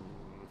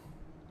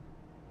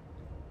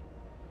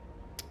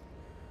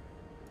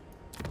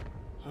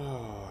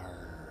 Oh,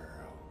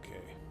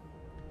 okay.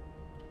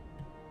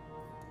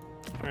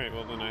 Alright,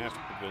 well then I have to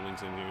put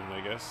buildings in here,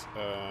 I guess.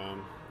 I'll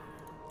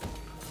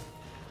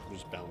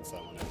just balance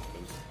that one out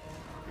then.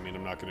 I mean,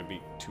 I'm not going to be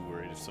too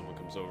worried if someone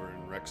comes over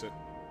and wrecks it.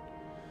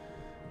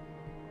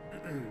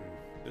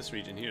 This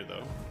region here,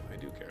 though, I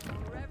do care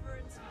about.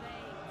 Reverence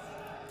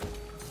veins.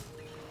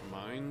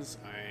 Mines,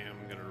 I am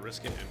going to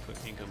risk it and put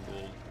income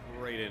gold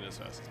right in as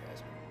fast as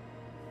possible.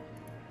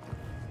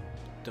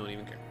 Don't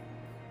even care.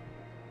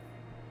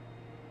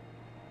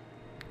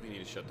 We need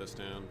to shut this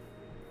down.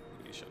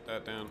 We need to shut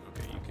that down.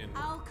 Okay, you can.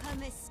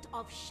 Alchemist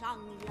of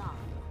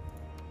Shangyang.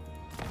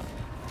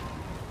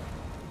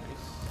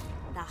 Nice.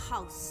 The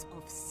House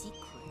of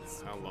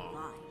Secrets. How long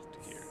provides. to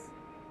here?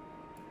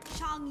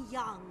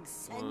 Shangyang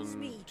sends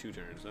me. 2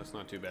 turns. That's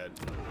not too bad.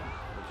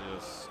 We'll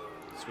just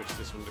switch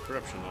this one to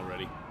corruption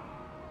already.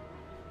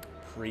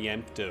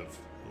 Preemptive.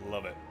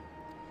 Love it.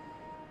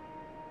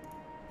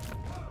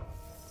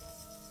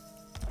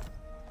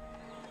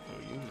 Oh,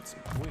 you need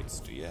some points,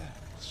 do ya?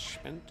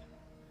 Spent.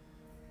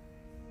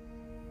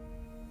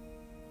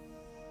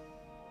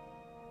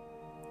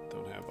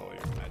 Don't have all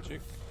your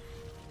magic.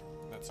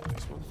 That's a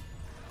nice one.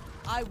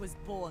 I was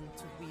born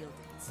to wield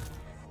it.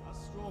 A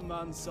strong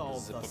man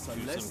solved Zip the up through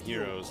some celestial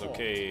heroes. court.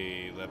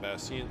 Okay, the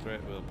Bastion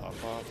threat will pop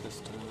off this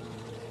time.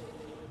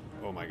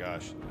 Oh my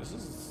gosh, this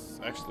is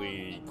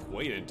actually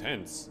quite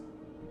intense.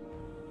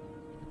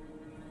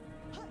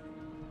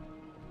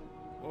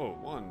 Oh,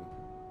 1,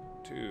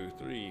 2,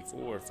 3,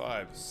 4,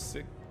 5,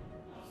 6.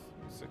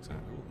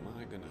 Oh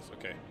my goodness.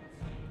 Okay.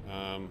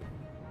 Yeah.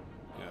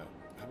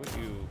 How about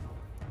you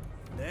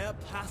Their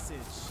passage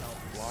shall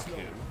be block slow.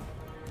 him?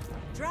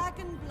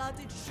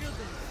 Dragon-blooded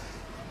Shogunga.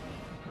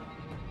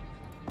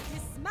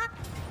 Smack.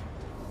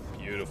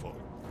 Beautiful.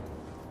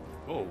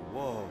 Oh,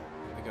 whoa.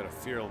 I got a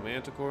Feral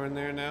Manticore in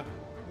there now?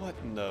 What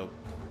in the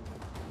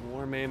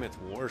War Mammoth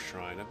War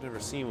Shrine? I've never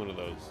seen one of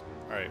those.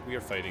 Alright, we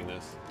are fighting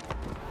this.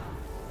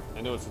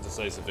 I know it's a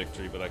decisive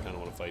victory, but I kind of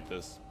want to fight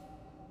this.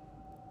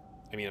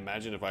 I mean,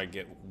 imagine if I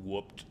get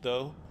whooped,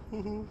 though.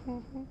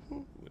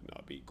 Would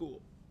not be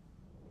cool.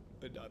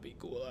 Would not be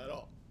cool at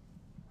all.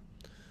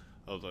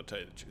 Although, I'll tell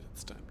you the truth,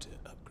 it's time to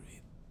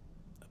upgrade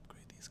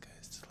these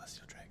guys to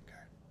Celestial Dragon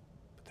Guard.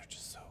 But they're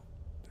just so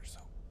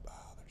powerful.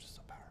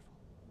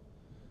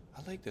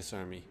 I like this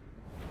army.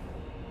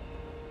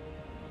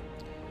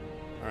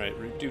 Alright,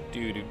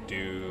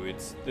 do.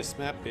 It's this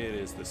map, it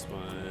is this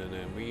one,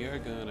 and we are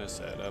gonna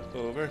set up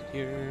over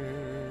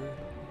here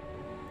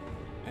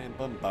and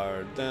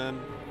bombard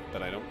them.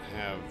 But I don't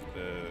have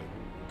the.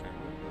 Okay.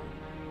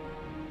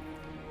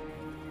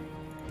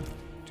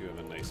 Do have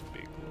a nice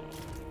big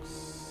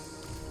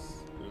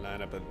long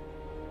line up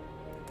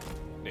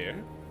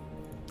there.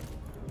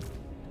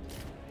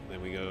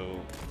 Then we go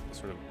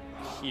sort of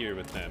here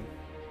with them.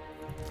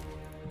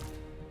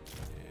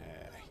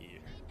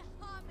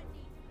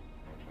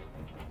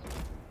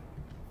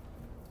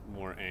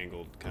 More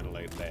angled, kind of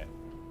like that.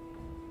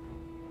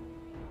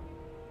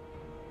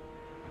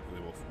 And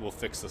then we'll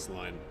fix this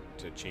line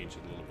to change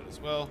it a little bit as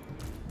well.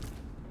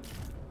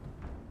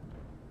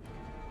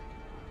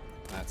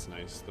 That's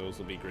nice. Those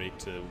will be great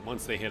to,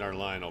 once they hit our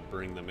line, I'll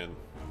bring them in.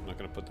 I'm not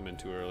going to put them in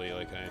too early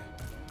like I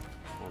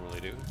normally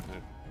do. I'm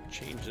going to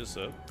change this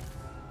up.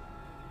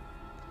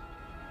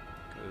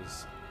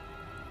 Because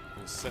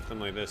we'll set them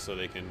like this so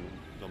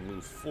they'll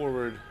move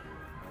forward,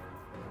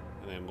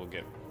 and then we'll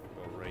go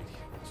right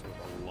sort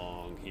of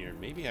along here.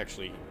 Maybe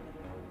actually,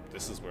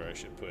 this is where I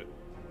should put.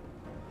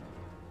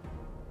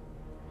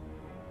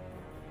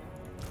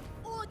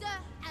 Order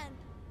and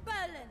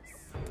balance.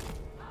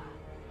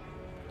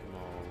 Come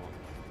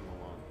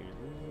along here.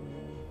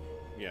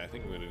 Yeah, I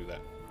think I'm gonna do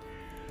that.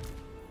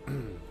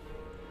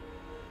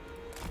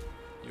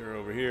 You're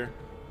over here,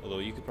 although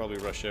you could probably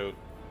rush out.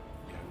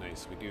 Yeah,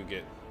 nice.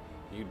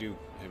 You do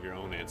have your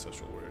own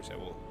ancestral warriors. Yeah,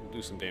 we'll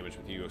do some damage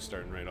with you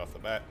starting right off the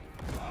bat.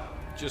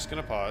 Just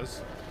gonna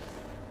pause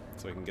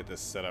so I can get this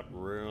set up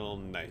real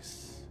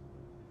nice.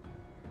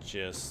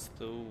 Just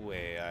the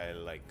way I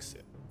likes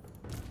it.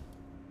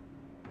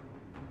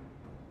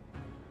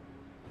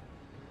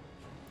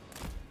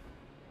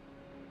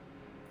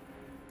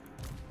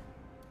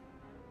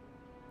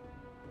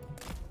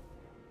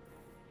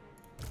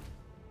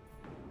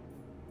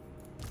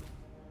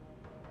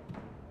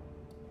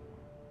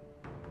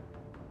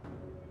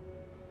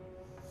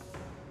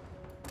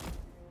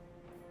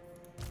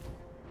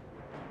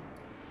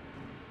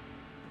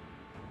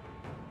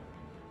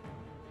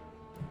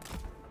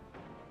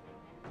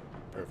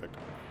 Perfect.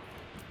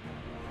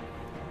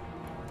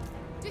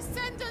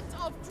 Descendant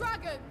of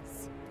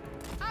dragons!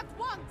 At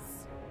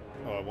once!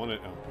 Oh, I want it.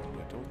 Oh,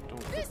 yeah,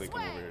 don't quickly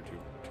come over here too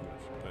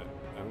much. But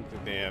I don't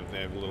think they have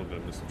a little bit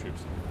of missile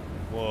troops.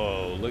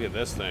 Whoa, look at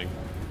this thing.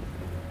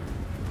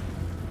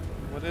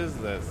 What is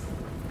this?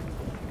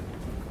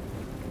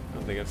 I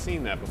don't think I've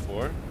seen that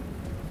before.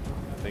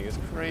 That thing is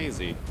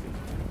crazy.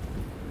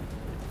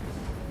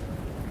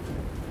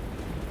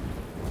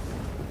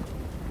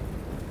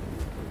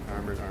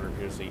 Armor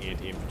piercing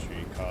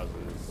anti-infantry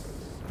causes.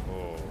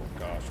 Oh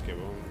gosh, okay,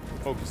 we'll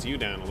focus you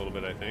down a little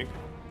bit, I think.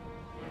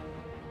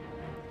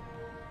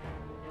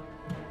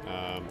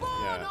 Born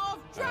Yeah. of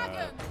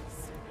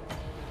dragons!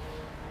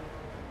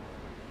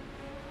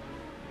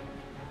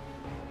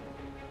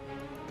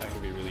 That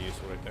could be really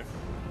useful right there.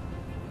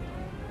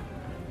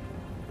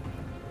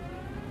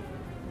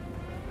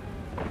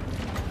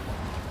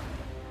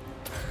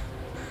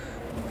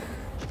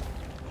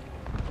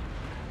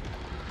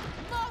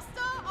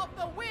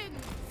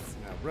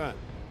 Run.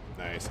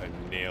 Nice, I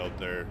nailed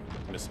their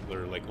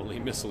like only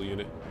missile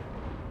unit.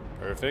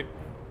 Perfect.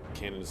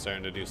 Cannon's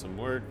starting to do some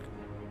work.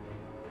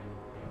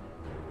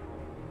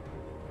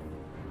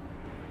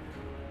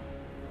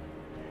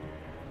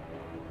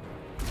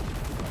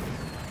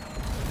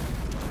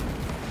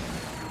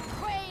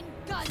 Crane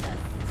gunners.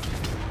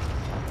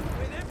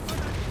 With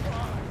infinite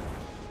pride.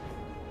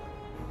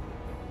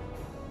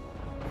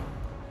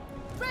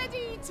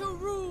 Ready to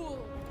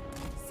rule!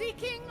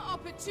 Seeking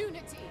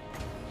opportunity!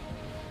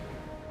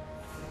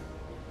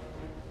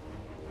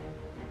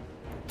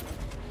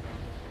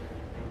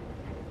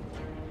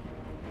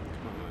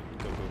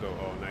 Go.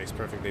 Oh, nice.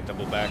 Perfect. They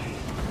double back.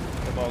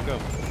 The ball go.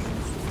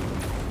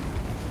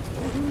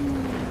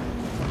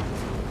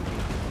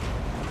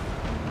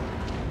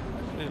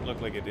 It didn't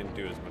look like it didn't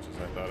do as much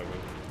as I thought it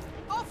would.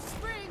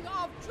 Offspring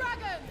of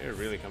dragons! They're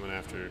really coming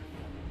after.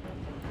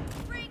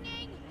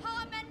 Bringing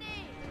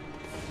harmony.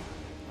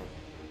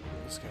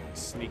 This guy is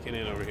sneaking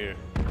in over here.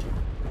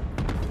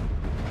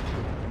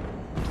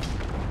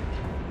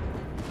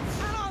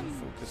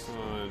 Focus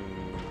on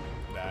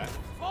that.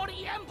 For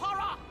the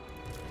Emperor!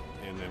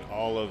 And then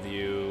all of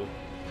you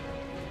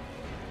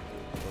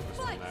focus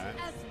on Fight that.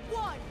 as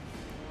one.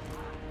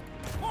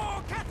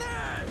 For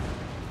Cathay!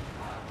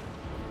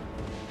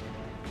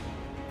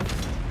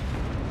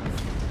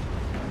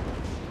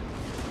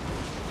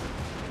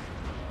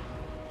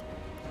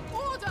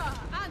 Order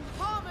and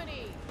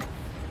harmony!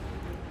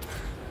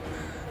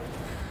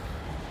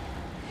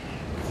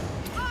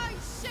 I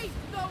shape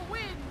the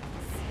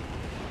winds!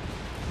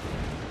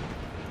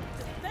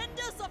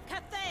 Defenders of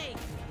Cathay.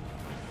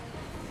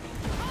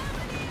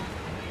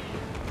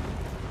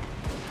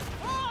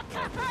 For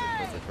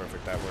Cathay!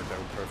 Perfect. That worked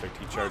out perfect.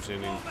 He charged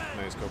in and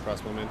nice go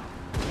crossbowman.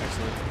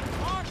 Excellent.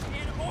 March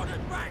in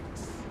ordered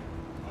ranks.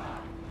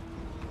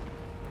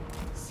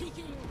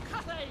 Seeking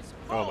Cathay's.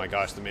 Oh my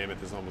gosh, the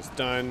mammoth is almost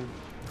done.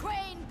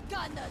 Crane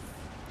gunners.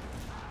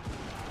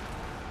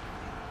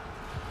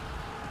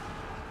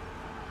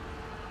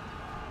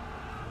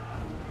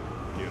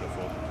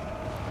 Beautiful.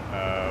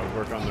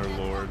 Work on their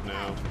lord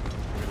now. I'm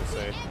gonna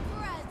say.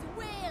 Emperor's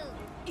will.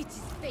 It is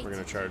fate. We're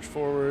gonna charge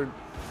forward.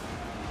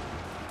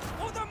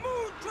 For the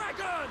Moon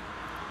Dragon.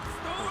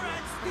 Store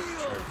and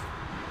steel.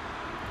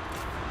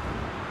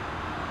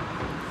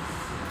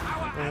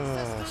 Our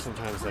ancestors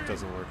Sometimes that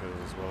doesn't work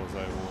as well as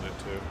I want it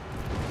to.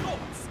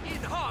 thoughts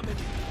in harmony.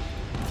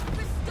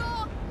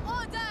 Restore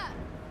order.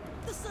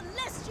 The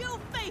celestial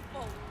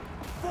faithful.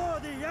 For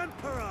the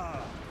Emperor.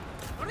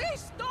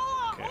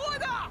 Restore Okay.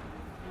 order!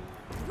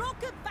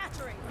 Rocket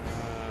battery.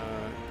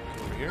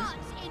 Over here. March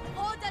in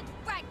ordered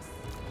ranks.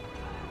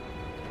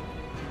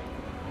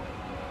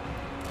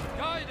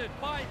 Guided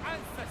by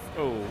ancestors.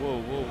 Oh,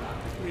 whoa.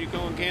 Where are you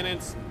going,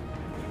 cannons?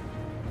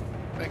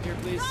 Back here,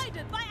 please.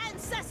 Guided by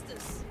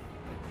ancestors.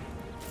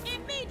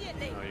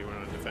 Immediately. Oh, you went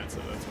on defense. so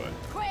that's why.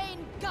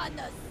 Crane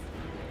gunners.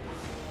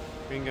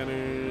 Green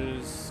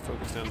gunners,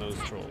 focus down those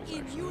trolls. In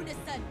Actually.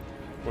 unison.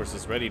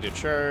 Forces ready to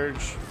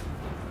charge.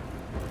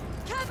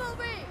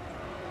 Cavalry.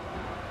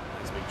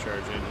 Nice big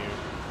charge in here.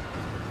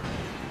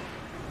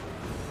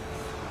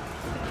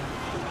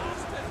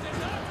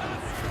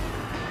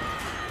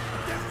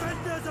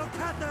 Defenders of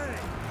Cathay!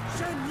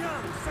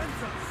 Shenyang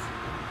sends us!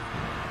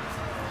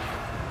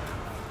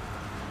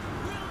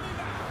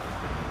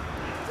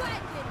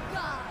 Dragon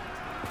Guard.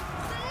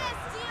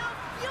 Celestial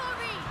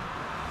Fury.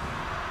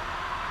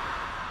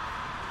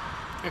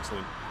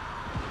 Excellent.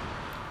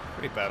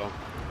 Great battle.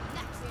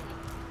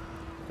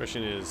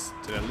 Question is,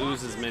 did I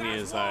lose as many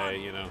as I,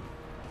 you know,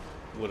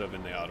 would have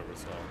in the auto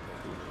resolve?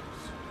 Who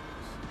knows?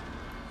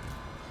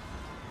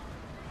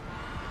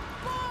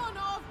 Born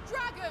of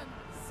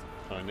dragons.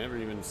 Oh, I never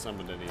even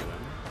summoned any of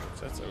them.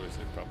 So that's always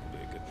probably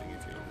a good thing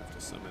if you don't have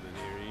to summon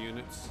any of your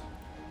units.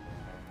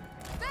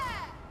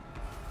 There.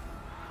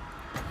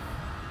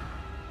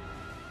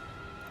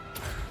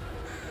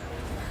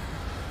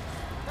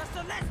 The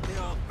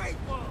Celestial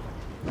Faithful!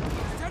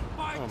 Sent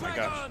by Oh my gosh.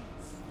 dragons!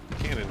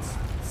 Cannons,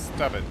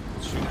 stop it.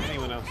 Shoot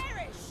anyone else.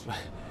 Perish.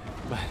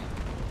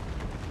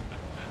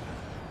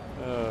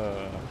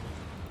 There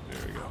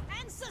we go.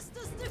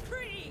 Ancestors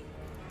decree.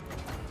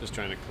 Just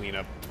trying to clean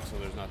up so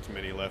there's not too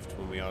many left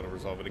when we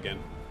auto-resolve it again.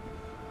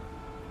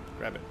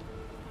 Grab it.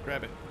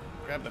 Grab it.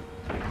 Grab them.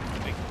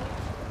 Thank you.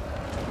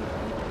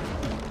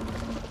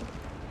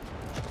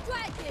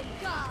 Dragon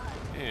Guard.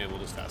 And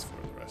we'll just fast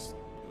forward the rest.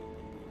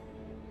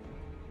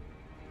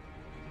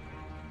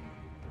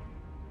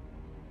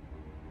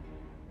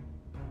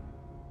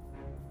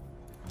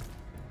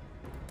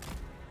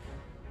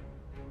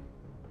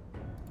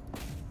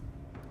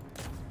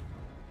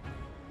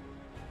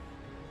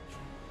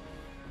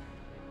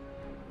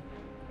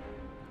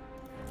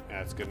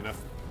 That's good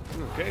enough.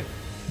 Okay.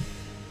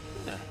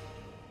 Yeah.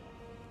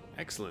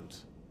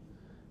 Excellent.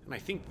 And I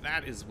think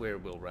that is where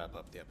we'll wrap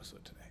up the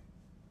episode today.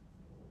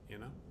 You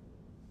know?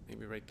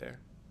 Maybe right there.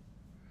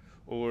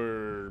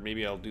 Or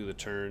maybe I'll do the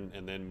turn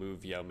and then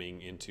move Yao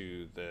Ming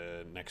into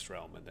the next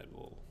realm, and then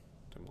we'll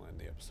end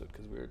the episode,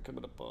 because we're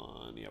coming up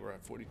on, yeah, we're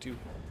at 42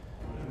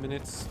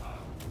 minutes.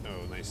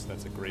 Oh, nice.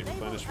 That's a great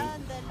replenishment.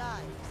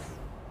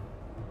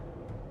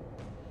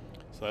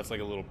 So that's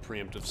like a little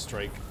preemptive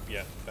strike.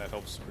 Yeah, that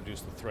helps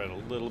reduce the threat a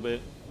little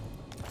bit.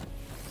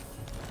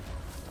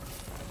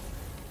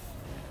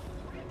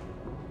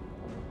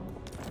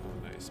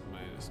 Oh, nice.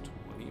 Minus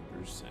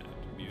 20%.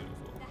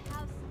 Beautiful. The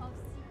House of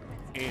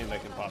Secrets. And I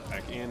can pop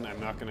back in. I'm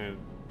not going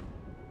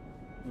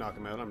to knock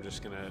him out. I'm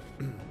just going to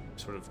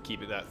sort of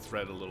keep that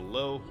threat a little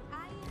low.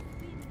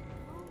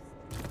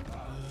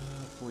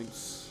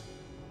 Points.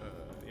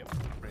 Yep,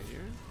 right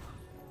here.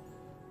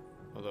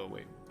 Although,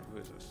 wait, who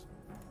is this?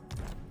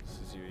 This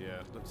is you,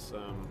 yeah. Let's,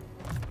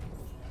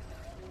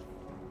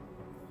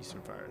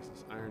 Eastern Fires.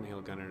 Iron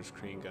Hill Gunners,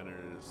 Crane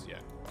Gunners,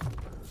 yeah. That's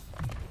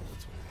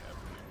what we have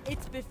here.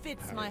 It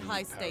befits my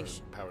high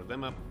station. Power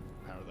them up,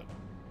 power them.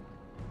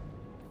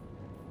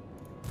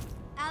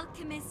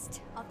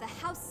 Alchemist of the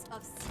House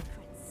of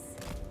Secrets.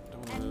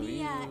 Don't A worry.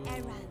 mere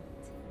errand.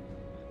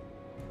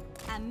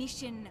 A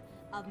mission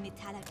of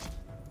metallurgy.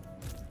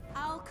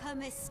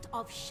 Alchemist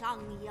of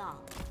Shangyang.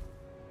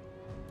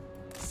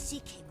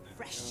 Seeking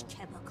fresh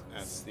chemicals.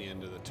 That's the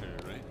end of the turn,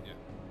 right?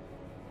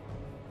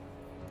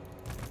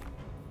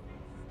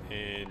 Yeah.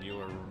 And you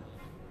are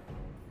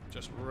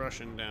just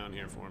rushing down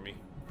here for me.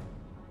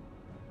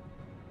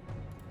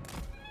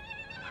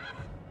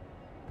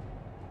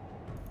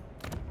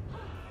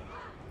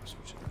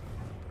 Switch it.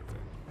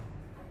 Perfect.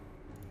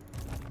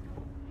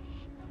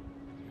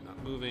 You're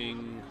not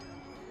moving.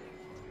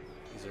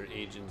 These are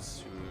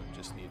agents who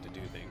just need to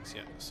do things.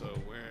 Yeah. So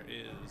where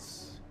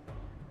is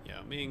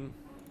Yao Ming?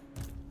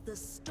 The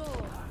storm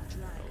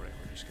dragon. Alright,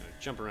 we're just gonna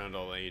jump around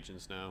all the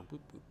agents now. Boop,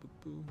 boop, boop,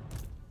 boop.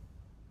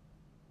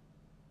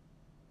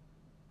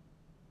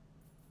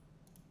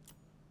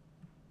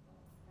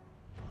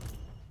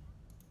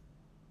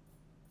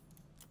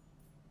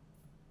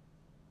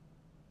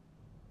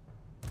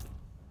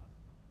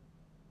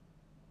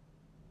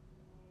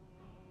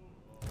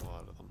 A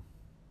lot of them.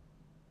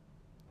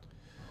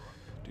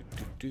 Do,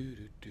 do, do, do,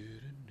 do, do,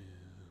 do.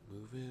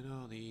 Moving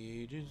all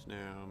the agents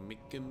now,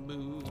 making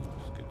moves.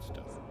 Good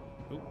stuff.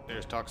 Oh,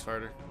 there's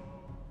Toxfighter.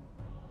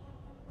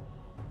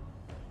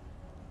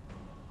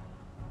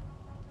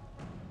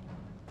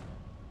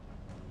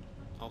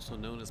 Also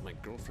known as my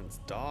girlfriend's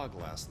dog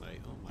last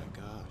night. Oh my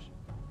gosh.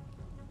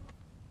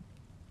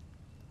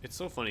 It's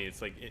so funny.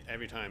 It's like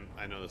every time,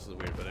 I know this is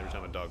weird, but every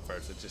time a dog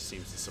farts, it just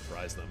seems to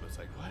surprise them. It's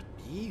like, what?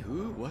 Me?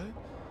 Who? What?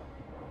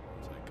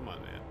 It's like, come on,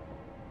 man.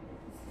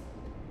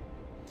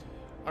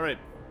 Alright.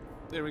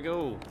 There we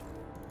go.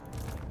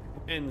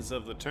 Ends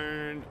of the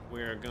turn.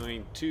 We are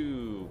going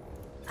to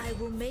I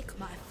will make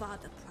my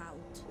father proud.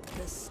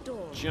 The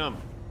storm jump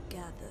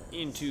gathers.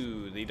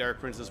 into the Dark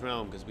Princess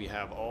realm because we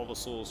have all the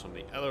souls from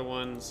the other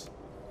ones.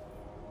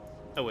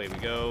 Away we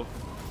go.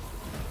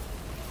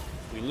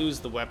 We lose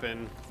the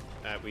weapon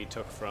that we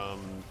took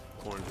from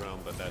popcorn drum,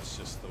 but that's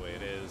just the way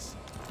it is.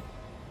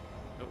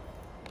 Oh,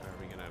 are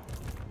we gonna...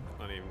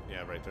 Not even...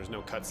 Yeah, right, there's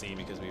no cutscene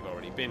because we've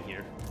already been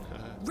here.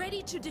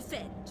 Ready to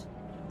defend.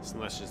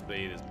 Celestia's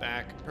blade is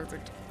back.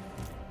 Perfect.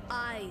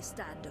 I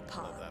stand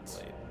apart. Love that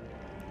blade.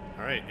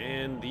 Alright,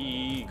 and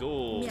the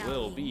goal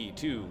will be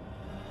to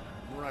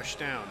rush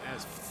down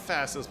as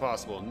fast as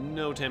possible.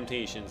 No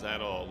temptations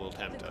at all will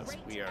tempt us.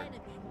 We are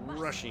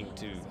rushing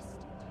to...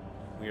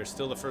 We are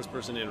still the first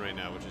person in right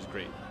now, which is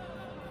great.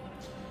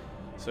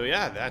 So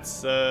yeah,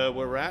 that's where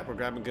we're at. We're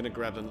gonna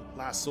grab the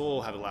last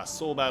soul, have the last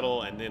soul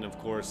battle, and then of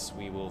course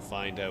we will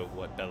find out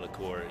what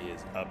Bellicor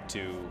is up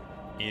to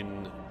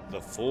in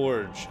the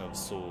Forge of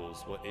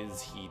Souls. What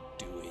is he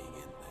doing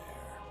in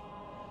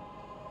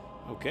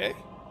there? Okay.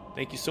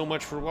 Thank you so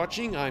much for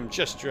watching. I'm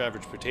Just Your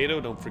Average Potato.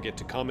 Don't forget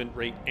to comment,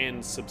 rate,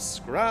 and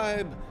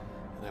subscribe.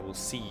 And I will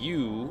see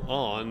you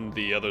on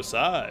the other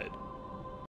side.